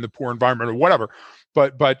behavior and the poor environment or whatever.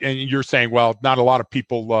 But and you're saying, well, not a lot of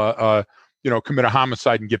people commit a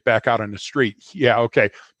homicide and get back out on the street. Yeah,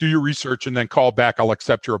 okay. Do your research and then call back. I'll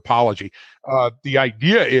accept your apology. The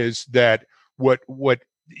idea is that what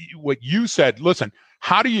you said, listen,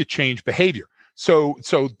 how do you change behavior? So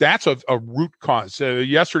that's a root cause.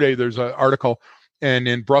 Yesterday, there's an article, and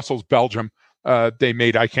in Brussels, Belgium, they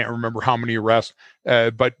made, I can't remember how many arrests,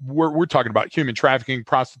 but we're talking about human trafficking,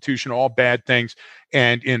 prostitution, all bad things.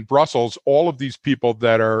 And in Brussels, all of these people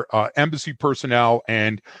that are embassy personnel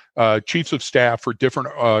and chiefs of staff for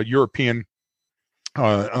different European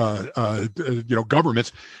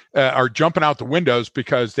governments are jumping out the windows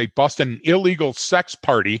because they busted an illegal sex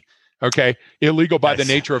party. Okay, illegal by the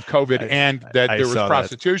nature of COVID, and that there was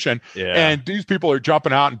prostitution. Yeah. And these people are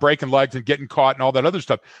jumping out and breaking legs and getting caught and all that other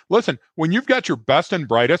stuff. Listen, when you've got your best and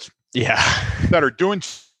brightest, that are doing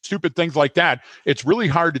stupid things like that, it's really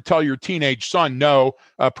hard to tell your teenage son, no,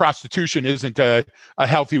 prostitution isn't a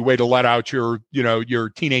healthy way to let out your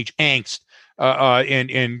teenage angst.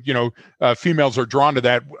 Females are drawn to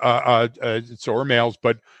that, so are males,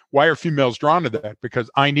 but why are females drawn to that?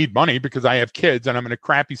 Because I need money, because I have kids and I'm in a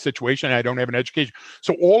crappy situation and I don't have an education.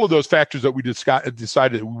 So all of those factors that we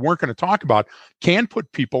decided that we weren't going to talk about can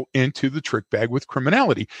put people into the trick bag with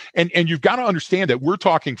criminality. And you've got to understand that we're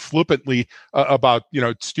talking flippantly about,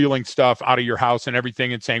 stealing stuff out of your house and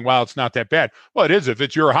everything and saying, well, it's not that bad. Well, it is if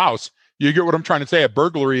it's your house. You get what I'm trying to say? A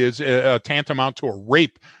burglary is tantamount to a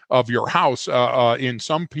rape of your house. And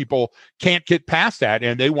some people can't get past that,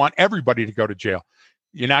 and they want everybody to go to jail.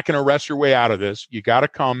 You're not going to arrest your way out of this. You got to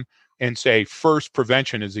come and say, first,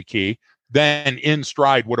 prevention is the key. Then in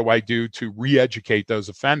stride, what do I do to re-educate those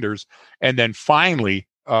offenders? And then finally,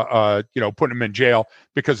 put them in jail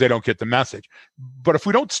because they don't get the message. But if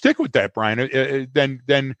we don't stick with that, Brian,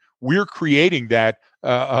 then we're creating that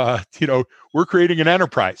we're creating an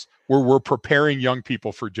enterprise where we're preparing young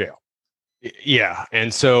people for jail. Yeah.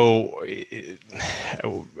 And so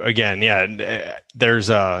again, there's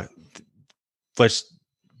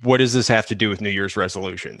what does this have to do with New Year's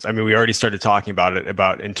resolutions? I mean, we already started talking about it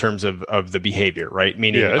in terms of the behavior, right?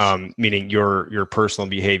 Meaning, Yes. Meaning your personal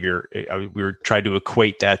behavior. We were trying to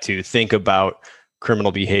equate that to think about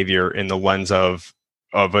criminal behavior in the lens of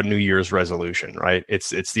a New Year's resolution, right?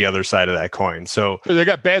 It's the other side of that coin. So they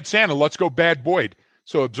got bad Santa. Let's go bad Boyd.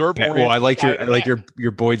 So observe. Well, I like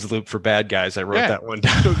your Boyd's loop for bad guys. I wrote that one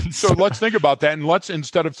down. So let's think about that, and let's,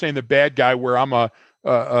 instead of saying the bad guy, where I'm a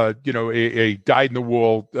dyed in the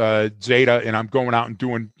wool Zeta, and I'm going out and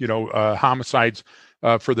doing homicides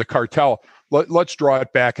for the cartel. Let's draw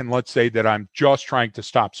it back, and let's say that I'm just trying to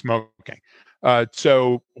stop smoking.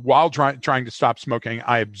 So while trying to stop smoking,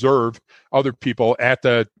 I observe other people at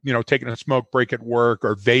taking a smoke break at work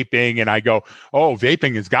or vaping. And I go, oh,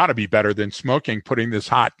 vaping has got to be better than smoking, putting this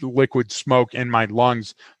hot liquid smoke in my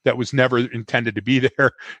lungs that was never intended to be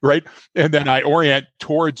there. Right. And then I orient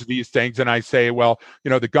towards these things and I say, well,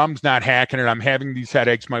 the gum's not hacking it. I'm having these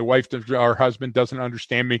headaches. My wife, our husband doesn't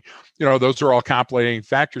understand me. Those are all complicating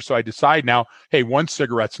factors. So I decide now, hey, one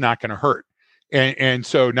cigarette's not going to hurt. And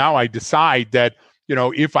so now I decide that,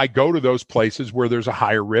 if I go to those places where there's a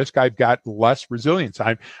higher risk, I've got less resilience.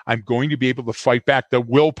 I'm going to be able to fight back. The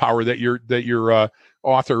willpower that your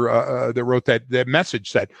author that wrote that message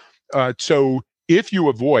said. So if you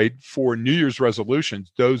avoid for New Year's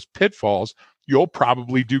resolutions those pitfalls, you'll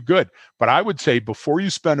probably do good. But I would say before you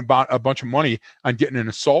spend about a bunch of money on getting an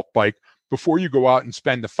assault bike, before you go out and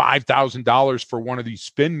spend the $5,000 for one of these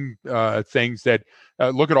spin things that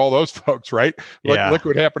look at all those folks, right? Look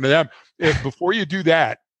what happened to them. Before you do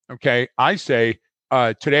that, okay, I say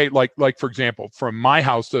today, like for example, from my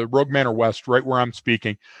house to Rogue Manor West, right where I'm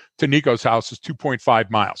speaking, to Nico's house is 2.5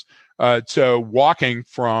 miles. So walking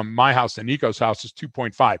from my house to Nico's house is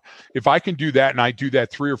 2.5. If I can do that, and I do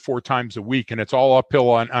that 3 or 4 times a week, and it's all uphill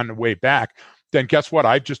on the way back, then guess what?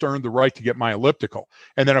 I've just earned the right to get my elliptical.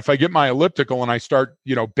 And then if I get my elliptical and I start,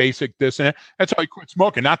 basic this and that, that's how I quit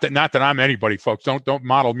smoking. Not that I'm anybody, folks. Don't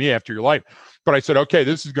model me after your life. But I said, okay,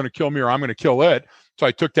 this is going to kill me or I'm going to kill it. So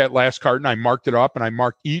I took that last carton, I marked it up, and I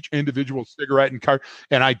marked each individual cigarette and cart,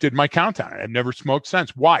 and I did my count on it. I've never smoked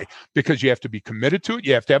since. Why? Because you have to be committed to it.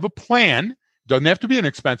 You have to have a plan. Doesn't have to be an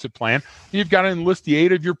expensive plan. You've got to enlist the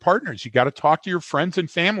aid of your partners. You got to talk to your friends and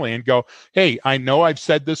family and go, hey, I know I've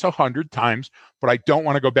said this 100 times, but I don't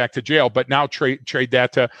want to go back to jail. But now trade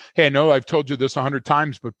that to, hey, I know I've told you this 100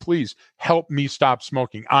 times, but please help me stop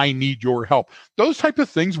smoking. I need your help. Those type of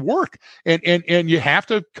things work. And you have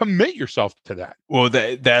to commit yourself to that. Well,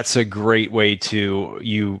 that's a great way to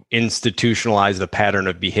institutionalize the pattern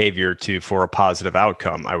of behavior for a positive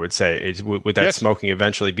outcome, I would say, is with that smoking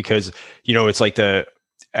eventually, because, it's like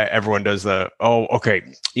everyone does okay,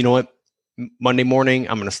 you know what? Monday morning,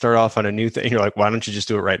 I'm going to start off on a new thing. You're like, why don't you just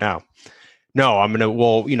do it right now? No, I'm going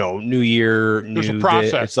to, new year, there's a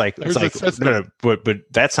process. No, but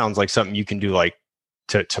that sounds like something you can do like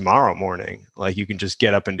tomorrow morning. Like you can just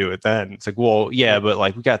get up and do it then. It's like, well, yeah, but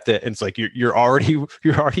like we got the, it's like you're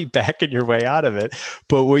already backing your way out of it.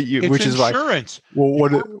 But which is like insurance.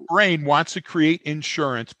 Well, your brain wants to create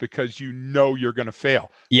insurance because you're going to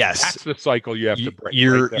fail. Yes, that's the cycle you have to break.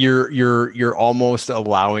 You're almost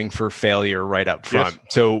allowing for failure right up front.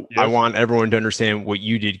 Yes. So I want everyone to understand what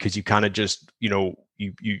you did, because you kind of just you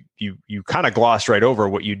kind of glossed right over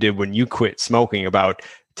what you did when you quit smoking, about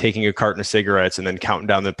taking a carton of cigarettes and then counting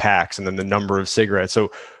down the packs and then the number of cigarettes. So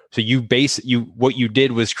what you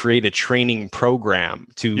did was create a training program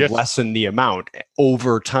to lessen the amount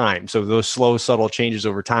over time. So those slow, subtle changes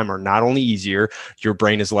over time are not only easier, your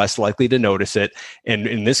brain is less likely to notice it. And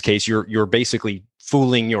in this case, you're basically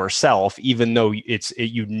fooling yourself, even though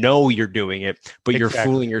you're doing it, but you're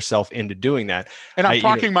fooling yourself into doing that. And I'm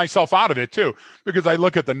talking myself out of it too, because I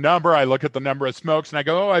look at the number of smokes, and I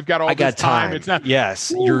go, oh, I've got all this time. It's not.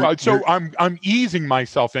 Yes. I'm easing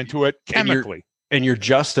myself into it chemically. And you're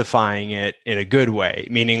justifying it in a good way,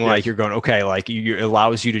 meaning like you're going, okay, like it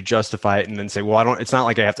allows you to justify it and then say, well, it's not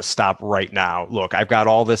like I have to stop right now. Look, I've got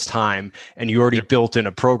all this time, and you already built in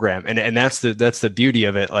a program. And that's the beauty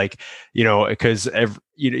of it. Like, because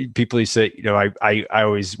people say, I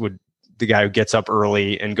always would, the guy who gets up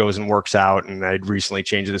early and goes and works out, and I'd recently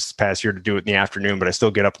changed this past year to do it in the afternoon, but I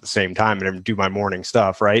still get up at the same time and do my morning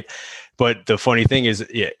stuff. Right. But the funny thing is,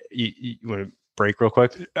 you want to break real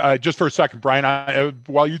quick? Just for a second, Brian,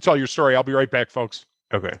 while you tell your story, I'll be right back, folks.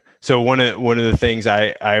 Okay. So one of the things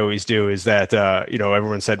I always do is that,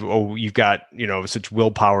 everyone said, oh, you've got, such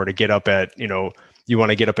willpower to get up at, you want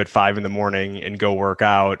to get up at 5 in the morning and go work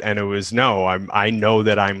out. And it was, no, I know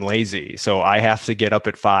that I'm lazy. So I have to get up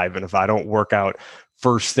at 5. And if I don't work out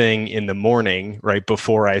first thing in the morning, right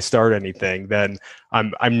before I start anything, then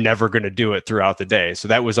I'm never going to do it throughout the day. So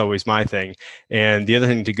that was always my thing. And the other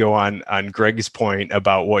thing, to go on Greg's point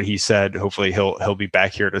about what he said, hopefully he'll be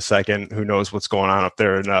back here in a second. Who knows what's going on up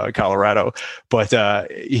there in Colorado? But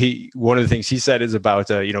one of the things he said is about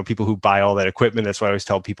people who buy all that equipment. That's why I always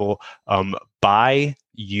tell people, buy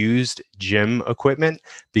used gym equipment,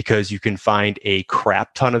 because you can find a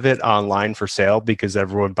crap ton of it online for sale, because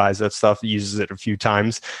everyone buys that stuff, uses it a few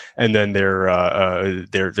times, and then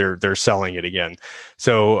they're selling it again.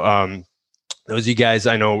 So those of you guys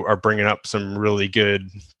I know are bringing up some really good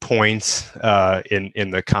points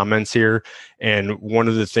in the comments here. And one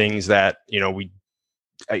of the things that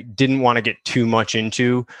I didn't want to get too much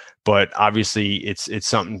into, but obviously it's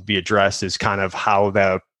something to be addressed, is kind of how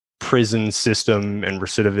the prison system and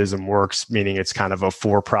recidivism works, meaning it's kind of a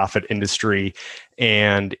for-profit industry,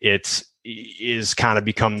 and is kind of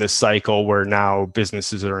become this cycle where now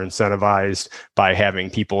businesses are incentivized by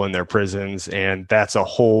having people in their prisons, and that's a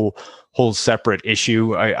whole separate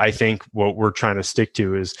issue. I think what we're trying to stick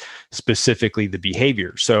to is specifically the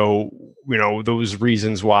behavior. So, those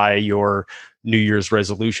reasons why your New Year's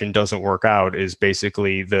resolution doesn't work out is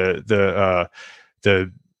basically the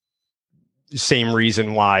same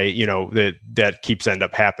reason why that keeps end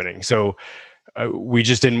up happening. So we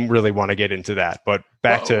just didn't really want to get into that. But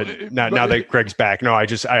back to now that Greg's back. No, I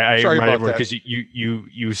remind everyone, because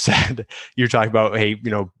you said, you're talking about, hey,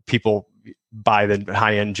 people buy the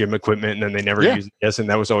high-end gym equipment and then they never use it. Yes, and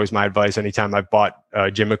that was always my advice. Anytime I bought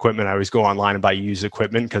gym equipment, I always go online and buy used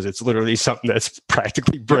equipment, because it's literally something that's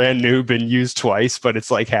practically brand new, been used twice, but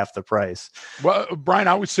it's like half the price. Well, Brian,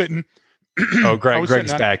 I was sitting. Oh,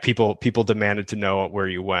 Greg's back. People demanded to know where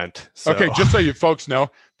you went. So. Okay, just so you folks know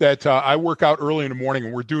that I work out early in the morning,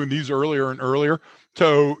 and we're doing these earlier and earlier.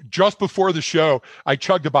 So just before the show, I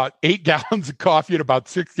chugged about 8 gallons of coffee and about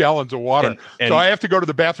 6 gallons of water. And so I have to go to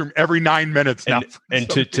the bathroom every 9 minutes now. And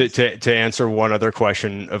to answer one other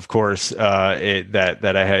question, of course,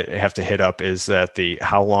 that I have to hit up, is that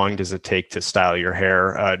how long does it take to style your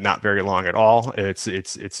hair? Not very long at all. It's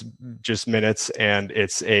just minutes, and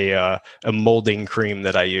it's a molding cream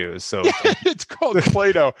that I use. So it's called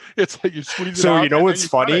Play-Doh. It's like you squeeze it out. So you know what's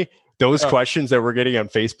funny? Those questions that we're getting on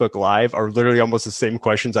Facebook Live are literally almost the same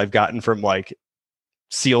questions I've gotten from like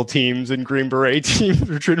SEAL teams and Green Beret teams.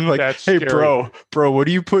 They're treating like, that's hey, scary. bro, what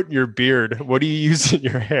do you put in your beard? What do you use in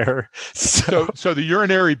your hair? So the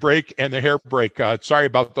urinary break and the hair break. Sorry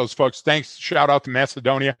about those folks. Thanks. Shout out to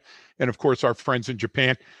Macedonia, and of course our friends in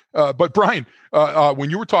Japan. But Brian, when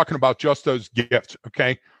you were talking about just those gifts,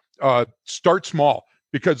 okay, start small,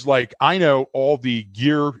 because like I know all the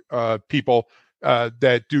gear people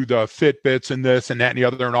that do the Fitbits and this and that and the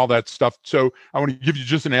other and all that stuff. So I want to give you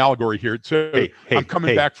just an allegory here. So I'm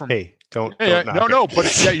coming back from. Don't no,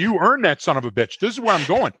 but you earned that, son of a bitch. This is where I'm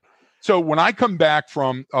going. So when I come back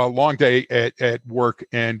from a long day at work,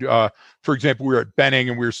 and for example, we were at Benning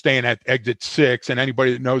and we were staying at exit 6, and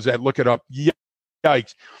anybody that knows that, look it up.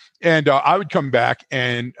 Yikes. And I would come back,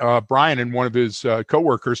 and Brian and one of his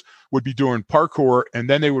coworkers would be doing parkour, and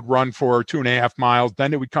then they would run for 2.5 miles.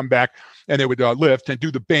 Then they would come back and they would lift and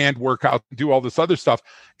do the band workout and do all this other stuff.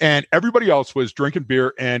 And everybody else was drinking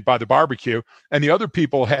beer and by the barbecue. And the other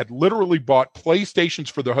people had literally bought PlayStations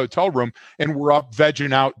for their hotel room and were up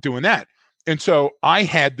vegging out doing that. And so I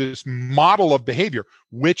had this model of behavior.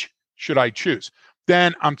 Which should I choose?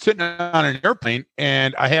 Then I'm sitting on an airplane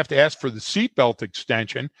and I have to ask for the seatbelt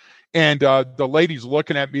extension. And the lady's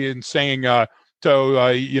looking at me and saying, here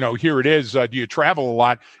it is. Do you travel a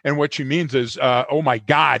lot? And what she means is, oh my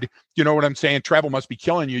God, you know what I'm saying? Travel must be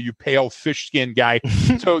killing you, you pale fish skin guy.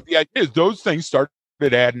 So the idea is those things started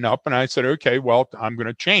adding up. And I said, okay, well, I'm going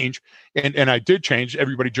to change. And I did change.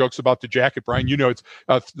 Everybody jokes about the jacket, Brian. It's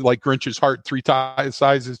like Grinch's heart, 3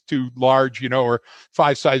 sizes too large, or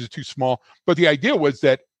 5 sizes too small. But the idea was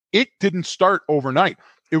that it didn't start overnight.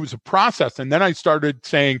 It was a process. And then I started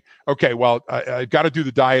saying, okay, well, I've got to do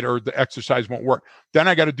the diet or the exercise won't work. Then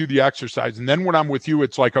I got to do the exercise. And then when I'm with you,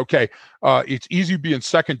 it's like, okay, it's easy being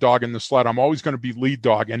second dog in the sled. I'm always going to be lead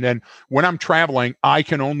dog. And then when I'm traveling, I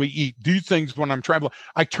can only do things when I'm traveling.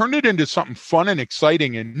 I turned it into something fun and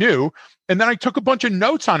exciting and new. And then I took a bunch of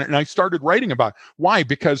notes on it and I started writing about it. Why?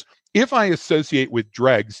 Because if I associate with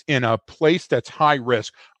dregs in a place that's high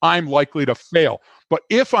risk, I'm likely to fail. But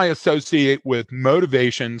if I associate with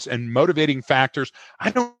motivations and motivating factors,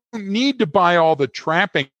 I don't need to buy all the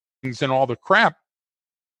trappings and all the crap.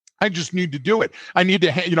 I just need to do it. I need to,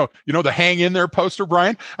 the hang in there poster,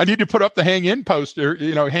 Brian. I need to put up the hang in poster,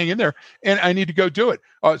 hang in there, and I need to go do it.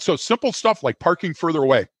 So simple stuff like parking further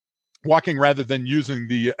away, walking rather than using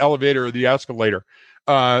the elevator or the escalator,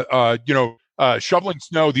 shoveling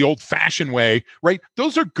snow the old-fashioned way, right?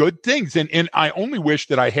 Those are good things. And I only wish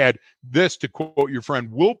that I had this, to quote your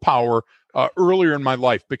friend, willpower earlier in my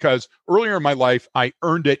life, because earlier in my life, I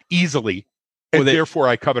earned it easily, and therefore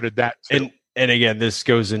I coveted that too. And again, this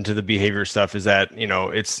goes into the behavior stuff, is that,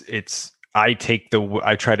 I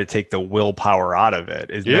try to take the willpower out of it.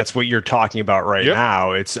 Yep. That's what you're talking about right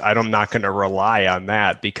now. I'm not going to rely on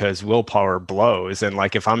that, because willpower blows. And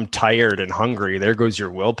like, if I'm tired and hungry, there goes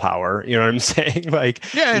your willpower. You know what I'm saying?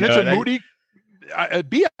 Like, and it's a moody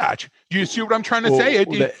biatch. Do you see what I'm trying to say?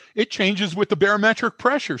 It changes with the barometric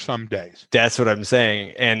pressure some days. That's what I'm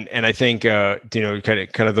saying. And I think, kind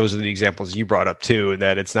of those are the examples you brought up too,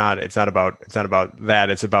 that it's not about that.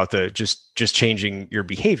 It's about the just changing your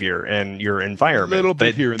behavior and your environment. A little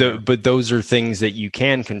bit here and there. But those are things that you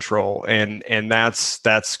can control. And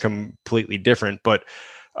that's completely different. But,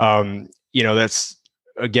 that's,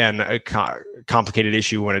 again, a complicated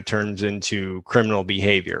issue when it turns into criminal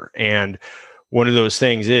behavior. And one of those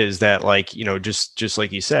things is that, like, just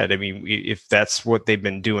like you said, I mean, if that's what they've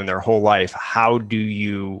been doing their whole life, how do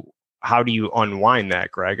you unwind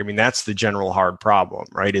that, Greg? I mean, that's the general hard problem,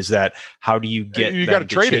 right? Is that, how do you get you got to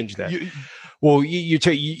trade change it? That? You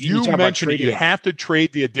mentioned it. You have to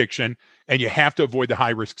trade the addiction, and you have to avoid the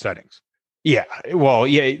high risk settings. Yeah, well,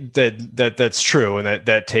 yeah, that's true, and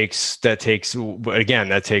that takes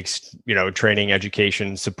training,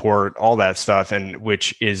 education, support, all that stuff, and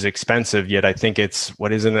which is expensive. Yet I think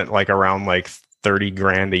isn't it like around like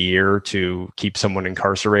 $30,000 a year to keep someone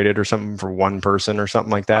incarcerated or something for one person or something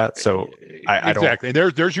like that. So I don't exactly.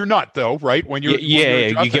 There's your nut though, right? When you're you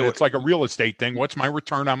get, it's like a real estate thing. What's my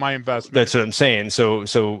return on my investment? That's what I'm saying. So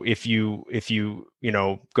if you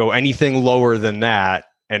go anything lower than that,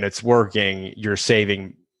 and it's working, you're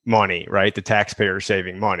saving money, right? The taxpayer is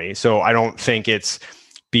saving money. So I don't think it's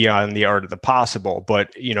beyond the art of the possible.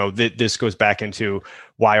 But, this goes back into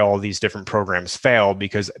why all these different programs fail,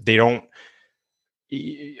 because they don't,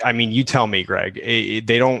 I mean, you tell me, Greg,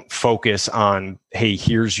 they don't focus on, hey,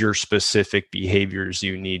 here's your specific behaviors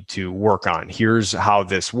you need to work on. Here's how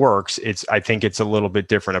this works. I think it's a little bit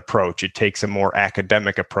different approach. It takes a more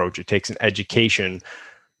academic approach. It takes an education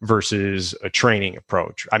versus a training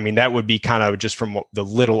approach. I mean, that would be kind of just from the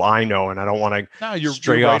little I know, and I don't want to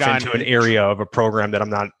stray off into an area of a program that I'm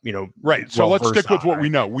not, right. So let's stick with what we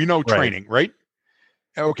know. We know training, right?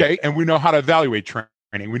 Okay. And we know how to evaluate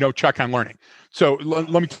training. We know check on learning. So let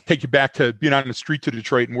me take you back to being on the street to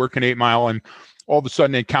Detroit and working 8 Mile, and all of a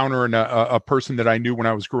sudden encountering a person that I knew when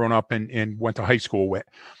I was growing up and went to high school with.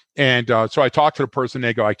 And so I talked to the person.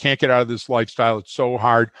 They go, I can't get out of this lifestyle. It's so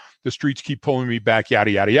hard. The streets keep pulling me back,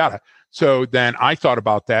 yada, yada, yada. So then I thought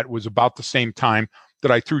about that. It was about the same time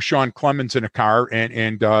that I threw Sean Clemens in a car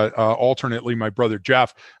and alternately my brother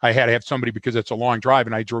Jeff. I had to have somebody because it's a long drive,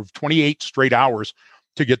 and I drove 28 straight hours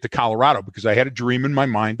to get to Colorado because I had a dream in my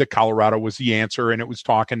mind that Colorado was the answer, and it was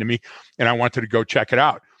talking to me, and I wanted to go check it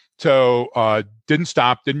out. So didn't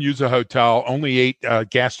stop, didn't use a hotel, only ate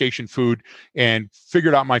gas station food, and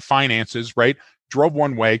figured out my finances, right? Drove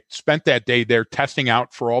one way, spent that day there testing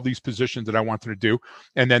out for all these positions that I wanted to do.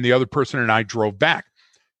 And then the other person and I drove back.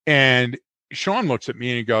 And Sean looks at me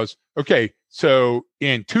and he goes, okay, so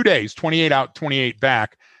in 2 days, 28 out, 28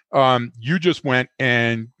 back, you just went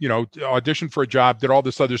and, auditioned for a job, did all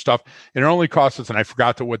this other stuff. And it only cost us, and I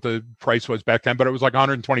forgot what the price was back then, but it was like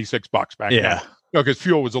 $126 back then. Because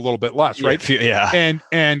fuel was a little bit less, right? Yeah.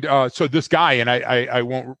 And so this guy, and I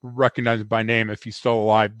won't recognize him by name if he's still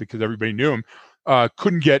alive because everybody knew him,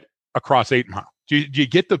 couldn't get across 8 Mile. Do you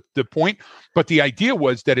get the point? But the idea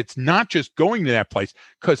was that it's not just going to that place,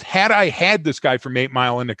 because had I had this guy from 8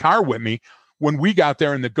 Mile in the car with me, when we got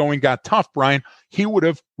there and the going got tough, Brian, he would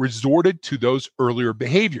have resorted to those earlier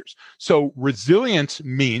behaviors. So resilience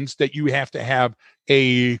means that you have to have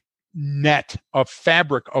a net of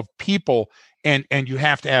fabric of people, and you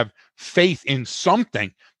have to have faith in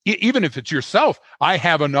something. Even if it's yourself, I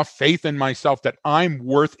have enough faith in myself that I'm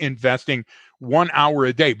worth investing 1 hour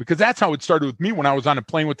a day, because that's how it started with me when I was on a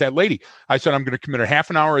plane with that lady. I said, I'm going to commit a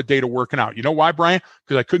half an hour a day to working out. You know why, Brian?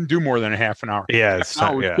 Because I couldn't do more than a half an hour. Yeah.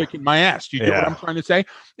 I was kicking my ass. Do you get what I'm trying to say?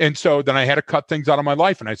 And so then I had to cut things out of my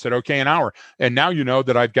life, and I said, okay, an hour. And now you know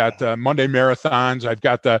that I've got Monday marathons. I've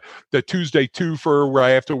got the Tuesday twofer where I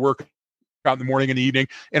have to work out in the morning and the evening,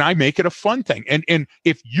 and I make it a fun thing. And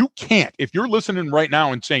if you're listening right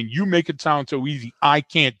now and saying, you make it sound so easy, I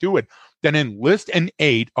can't do it, then enlist and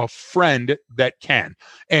aid a friend that can.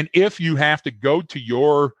 And if you have to go to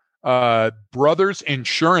your brother's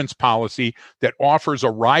insurance policy that offers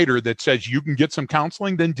a rider that says you can get some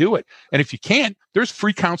counseling, then do it. And if you can't, there's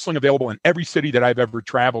free counseling available in every city that I've ever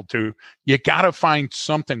traveled to. You got to find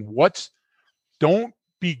something. Don't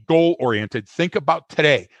be goal oriented. Think about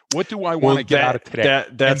today. What do I want to get out of today?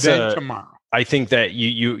 That's and then tomorrow. I think that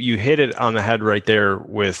you hit it on the head right there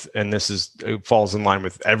with, and it falls in line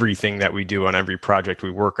with everything that we do on every project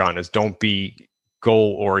we work on, is don't be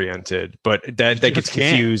goal oriented. But that gets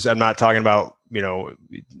confused. I'm not talking about,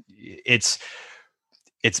 it's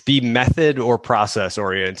be method or process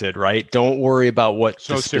oriented, right? Don't worry about what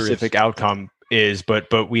the specific outcome is,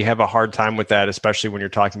 but we have a hard time with that, especially when you're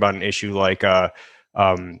talking about an issue like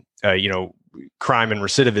crime and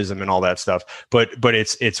recidivism and all that stuff. But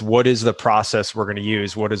it's what is the process we're going to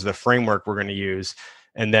use? What is the framework we're going to use?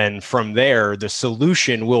 And then from there, the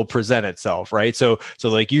solution will present itself, right? So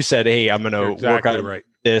like you said, hey, I'm going to work on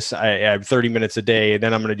this. I have 30 minutes a day, and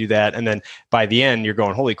then I'm going to do that. And then by the end, you're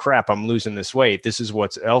going, holy crap, I'm losing this weight. This is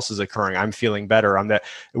what else is occurring. I'm feeling better. I'm that,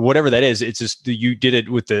 whatever that is. It's just, you did it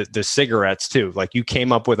with the cigarettes too. Like you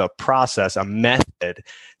came up with a process, a method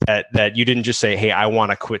that you didn't just say, hey, I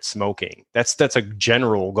want to quit smoking. That's a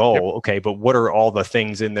general goal. Yep. Okay. But what are all the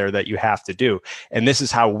things in there that you have to do? And this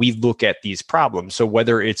is how we look at these problems. So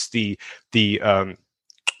whether it's the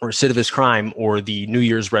recidivist crime or the New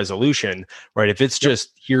Year's resolution, right? If it's just,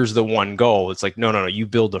 here's the one goal, it's like, no, you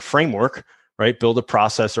build a framework, right? Build a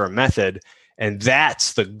process or a method. And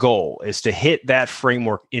that's the goal, is to hit that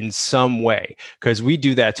framework in some way. Because we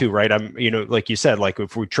do that too, right? I'm, like you said, like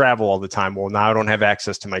if we travel all the time, well, now I don't have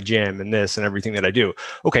access to my gym and this and everything that I do.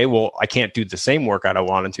 Okay, well, I can't do the same workout I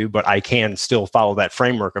wanted to, but I can still follow that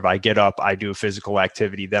framework. If I get up, I do a physical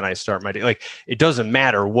activity, then I start my day. Like, it doesn't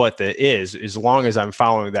matter what that is, as long as I'm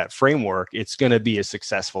following that framework, it's going to be a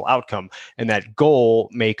successful outcome. And that goal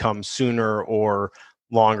may come sooner or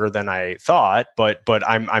longer than I thought, but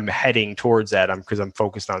I'm heading towards that. Because I'm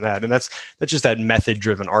focused on that, and that's just that method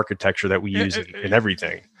driven architecture that we use in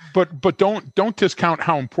everything. But don't discount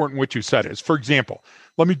how important what you said is. For example,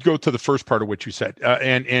 let me go to the first part of what you said,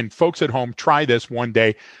 and folks at home, try this one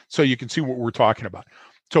day so you can see what we're talking about.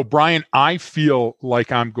 So Brian, I feel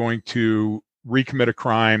like I'm going to recommit a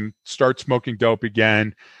crime, start smoking dope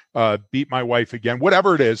again, beat my wife again,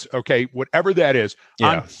 whatever it is. Okay, whatever that is,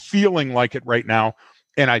 I'm feeling like it right now.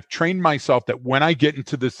 And I've trained myself that when I get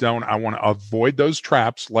into this zone, I want to avoid those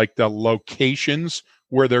traps, like the locations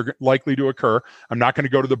where they're likely to occur. I'm not going to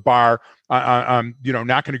go to the bar. I'm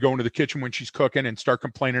not going to go into the kitchen when she's cooking and start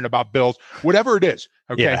complaining about bills, whatever it is.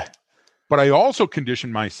 Okay. Yeah. But I also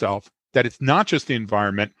condition myself that it's not just the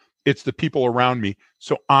environment, it's the people around me.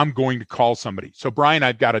 So I'm going to call somebody. So Brian,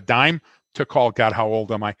 I've got a dime to call. God, how old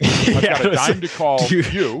am I? I've got a dime to call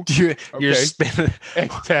you. You're spinning.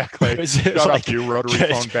 Exactly. Shut up, you rotary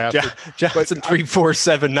phone bastard. Johnson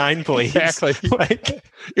 3479, please. Exactly.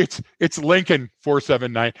 It's Lincoln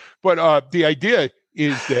 479. But the idea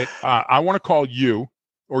is that I want to call you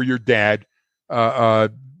or your dad. I'm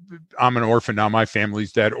an orphan now. My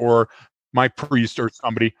family's dead. Or my priest or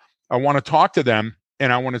somebody. I want to talk to them,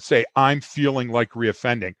 and I want to say, I'm feeling like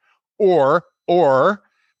reoffending. Or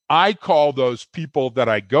I call those people that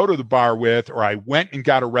I go to the bar with, or I went and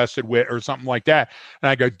got arrested with, or something like that. And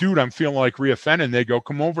I go, dude, I'm feeling like reoffending. They go,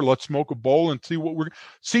 come over, let's smoke a bowl and see what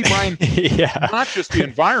see, Brian, not just the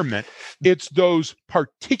environment, it's those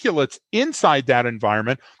particulates inside that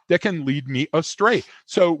environment that can lead me astray.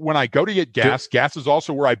 So when I go to get gas is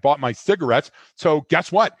also where I bought my cigarettes. So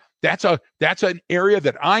guess what? That's an area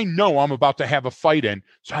that I know I'm about to have a fight in.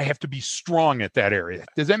 So I have to be strong at that area.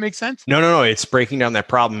 Does that make sense? No. It's breaking down that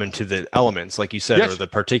problem into the elements, like you said, or the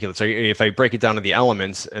particulates. So if I break it down to the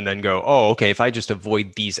elements and then go, oh, okay, if I just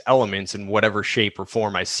avoid these elements in whatever shape or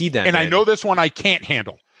form I see them, and I know this one I can't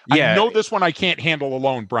handle. I know this one I can't handle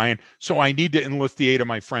alone, Brian. So I need to enlist the aid of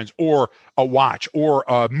my friends, or a watch, or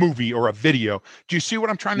a movie, or a video. Do you see what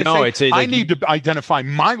I'm trying to say? I need to identify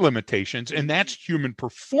my limitations, and that's human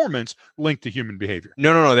performance linked to human behavior.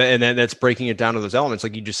 No. And then that's breaking it down to those elements.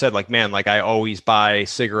 Like you just said, like, man, like I always buy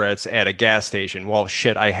cigarettes at a gas station. Well,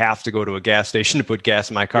 shit, I have to go to a gas station to put gas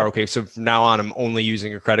in my car. Okay, so from now on, I'm only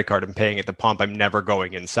using a credit card and paying at the pump. I'm never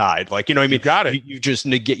going inside. Like, you know what I mean? You got it. You just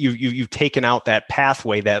negate. You've taken out that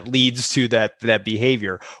pathway that leads to that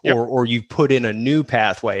behavior, or you put in a new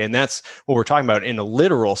pathway, and that's what we're talking about in a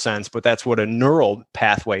literal sense, but that's what a neural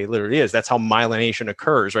pathway literally is. That's how myelination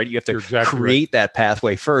occurs, right? You have to create that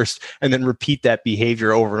pathway first and then repeat that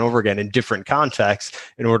behavior over and over again in different contexts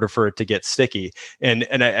in order for it to get sticky. And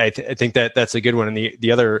I think that that's a good one. And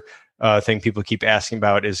the other thing people keep asking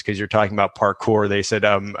about is because you're talking about parkour. They said,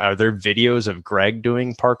 are there videos of Greg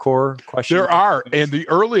doing parkour? There are, and the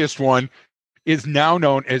earliest one is now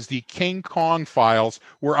known as the King Kong Files,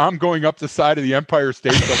 where I'm going up the side of the Empire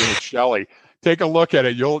State Building with Shelley. Take a look at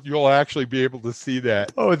it. You'll actually be able to see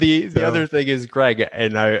that. Oh, the other thing is, Greg,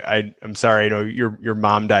 and I'm sorry, I know your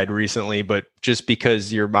mom died recently, but just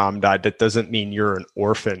because your mom died, that doesn't mean you're an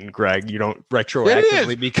orphan, Greg. You don't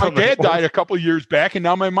retroactively become. My dad died a couple of years back, and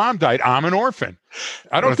now my mom died. I'm an orphan.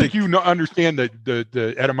 I don't think you understand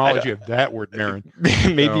the etymology of that word, Marin.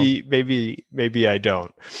 Maybe I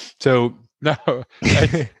don't. So. No,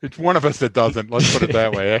 it's one of us that doesn't. Let's put it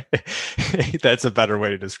that way. Eh? That's a better way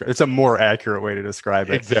to describe it. It's a more accurate way to describe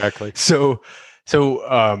it. Exactly. So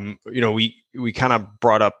we kind of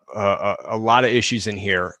brought up a lot of issues in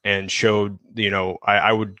here and showed,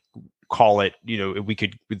 I would call it, we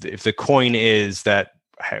could, if the coin is that,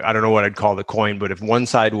 I don't know what I'd call the coin, but if one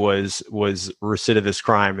side was recidivist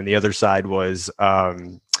crime and the other side was,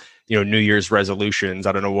 New Year's resolutions.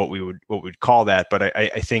 I don't know what we'd call that, but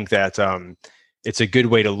I think that it's a good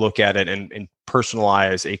way to look at it and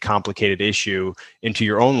personalize a complicated issue into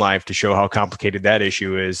your own life to show how complicated that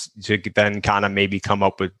issue is, to then kind of maybe come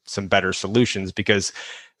up with some better solutions. Because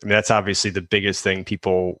that's obviously the biggest thing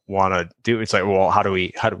people want to do. It's like, well, how do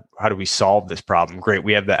we solve this problem? Great,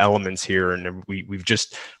 we have the elements here, and we've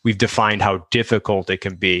defined how difficult it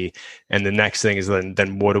can be. And the next thing is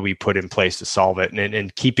then what do we put in place to solve it?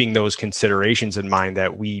 And keeping those considerations in mind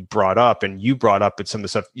that we brought up, and you brought up, and some of the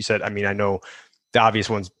stuff you said. I mean, I know the obvious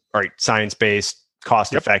ones, right? Science-based,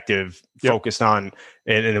 cost-effective, focused on,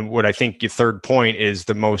 and what I think your third point is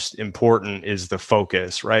the most important is the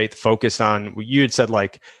focus, right? Focus on, you had said,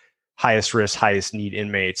 like, highest risk, highest need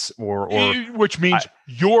inmates, or which means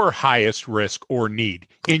your highest risk or need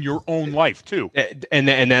in your own life too. And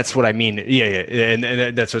that's what I mean. Yeah. And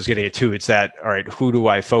that's what I was getting at too. It's that, all right, who do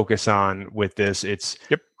I focus on with this? It's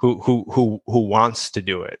who wants to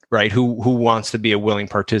do it, right? Who wants to be a willing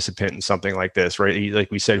participant in something like this, right? Like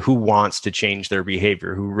we said, who wants to change their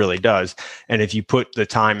behavior, who really does. And if you put the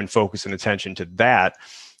time and focus and attention to that,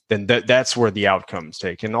 then that's where the outcomes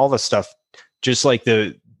take. And all the stuff, just like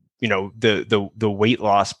the weight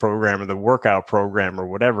loss program or the workout program or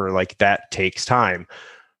whatever, like that takes time.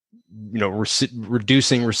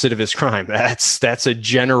 Reducing recidivist crime, that's a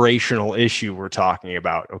generational issue we're talking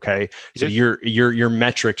about. Okay. So your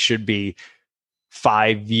metric should be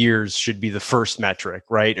 5 years should be the first metric,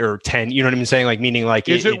 right? Or 10, you know what I'm saying? Like, meaning like,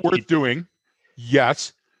 is it worth doing?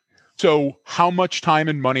 Yes. So how much time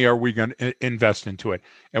and money are we going to invest into it?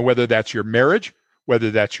 And whether that's your marriage,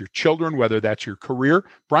 whether that's your children, whether that's your career,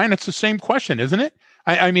 Brian, it's the same question, isn't it?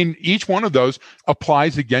 I mean, each one of those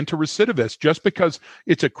applies again to recidivists. Just because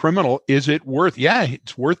it's a criminal, is it worth? Yeah,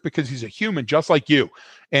 it's worth because he's a human just like you.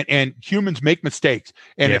 And humans make mistakes.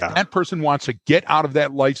 And if that person wants to get out of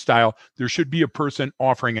that lifestyle, there should be a person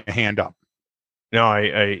offering a hand up. No,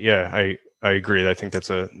 I agree. I think that's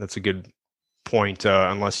a good point.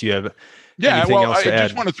 Unless you have anything else to add. I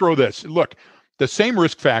just want to throw this. Look, the same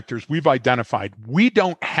risk factors we've identified, we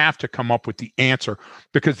don't have to come up with the answer,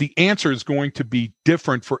 because the answer is going to be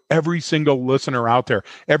different for every single listener out there,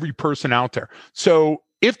 every person out there. So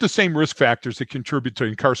if the same risk factors that contribute to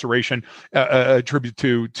incarceration, attribute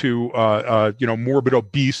to morbid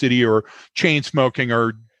obesity or chain smoking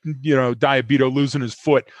or, diabetes, losing his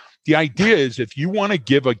foot, the idea is, if you want to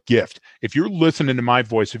give a gift, if you're listening to my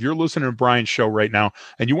voice, if you're listening to Brian's show right now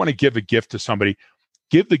and you want to give a gift to somebody,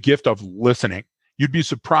 give the gift of listening. You'd be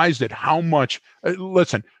surprised at how much,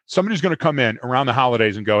 listen, somebody's going to come in around the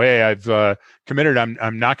holidays and go, hey, I've committed,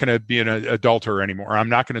 I'm not going to be an adulterer anymore. I'm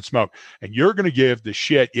not going to smoke. And you're going to give the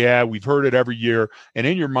shit. Yeah, we've heard it every year. And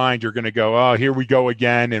in your mind, you're going to go, oh, here we go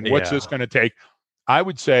again. And what's this going to take? I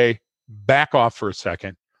would say back off for a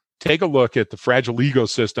second. Take a look at the fragile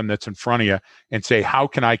ecosystem that's in front of you and say, how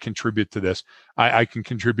can I contribute to this? I can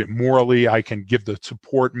contribute morally. I can give the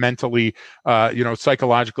support mentally,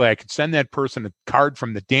 psychologically. I could send that person a card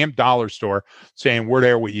from the damn dollar store saying, we're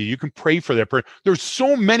there with you. You can pray for that person. There's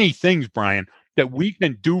so many things, Brian, that we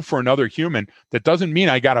can do for another human. That doesn't mean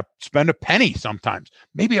I got to spend a penny sometimes.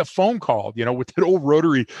 Maybe a phone call, with that old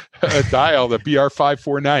rotary dial, the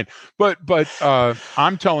BR549. But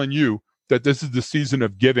I'm telling you, that this is the season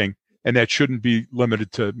of giving, and that shouldn't be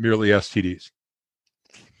limited to merely STDs.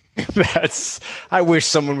 I wish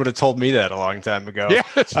someone would have told me that a long time ago.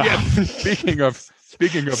 Speaking of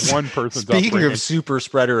one person's speaking of super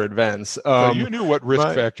spreader events, you knew what risk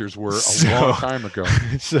factors were a long time ago.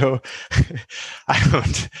 So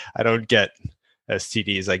I don't get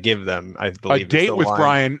STDs I give them. I A believe date with line.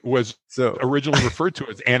 Brian was So originally referred to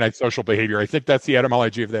as antisocial behavior. I think that's the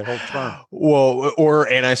etymology of that whole term. well,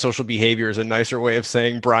 or antisocial behavior is a nicer way of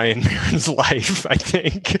saying Brian Maron's life. I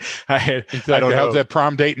think I don't know. How's that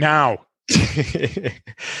prom date now?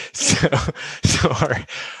 so all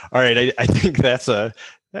right. I think that's an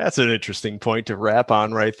interesting point to wrap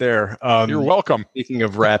on right there. You're welcome. Speaking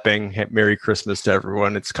of wrapping, Merry Christmas to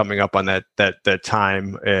everyone. It's coming up on that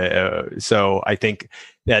time. So I think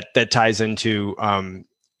that ties into,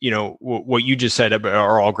 what you just said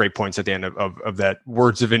are all great points at the end of that,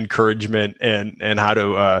 words of encouragement and how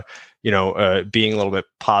to, being a little bit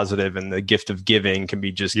positive, and the gift of giving can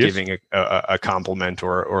be just giving a compliment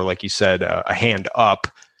or like you said, a hand up,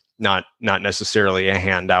 not necessarily a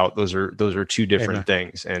handout. Those are two different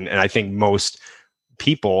things. And I think most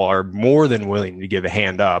people are more than willing to give a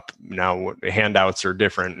hand up. Now, handouts are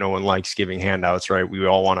different. No one likes giving handouts, right? We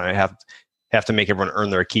all want to have to make everyone earn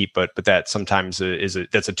their keep, but that sometimes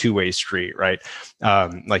that's a two-way street, right?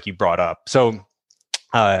 Like you brought up. So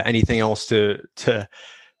anything else to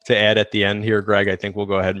add at the end here, Greg? I think we'll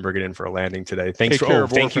go ahead and bring it in for a landing today. Thanks Take care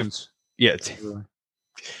of orphans. Yeah.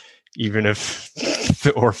 Even if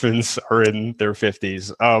the orphans are in their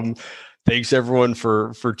 50s. Thanks everyone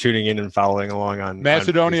for tuning in and following along on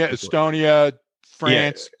Macedonia, Estonia,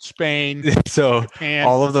 France, Spain, so Japan.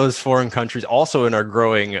 All of those foreign countries, also in our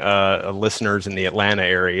growing listeners in the Atlanta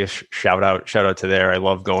area. Shout out to there. I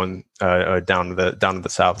love going down to the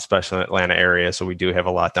south, especially in the Atlanta area. So we do have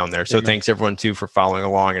a lot down there. So Thanks everyone too for following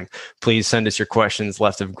along, and please send us your questions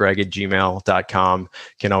leftofgreg@gmail.com.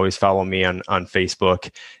 Can always follow me on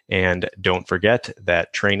Facebook, and don't forget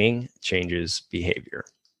that training changes behavior.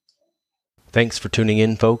 Thanks for tuning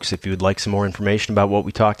in, folks. If you would like some more information about what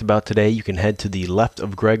we talked about today, you can head to the Left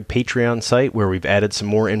of Greg Patreon site, where we've added some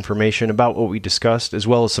more information about what we discussed, as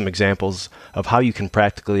well as some examples of how you can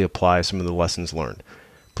practically apply some of the lessons learned.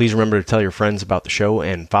 Please remember to tell your friends about the show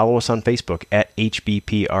and follow us on Facebook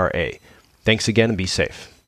 @HBPRA. Thanks again and be safe.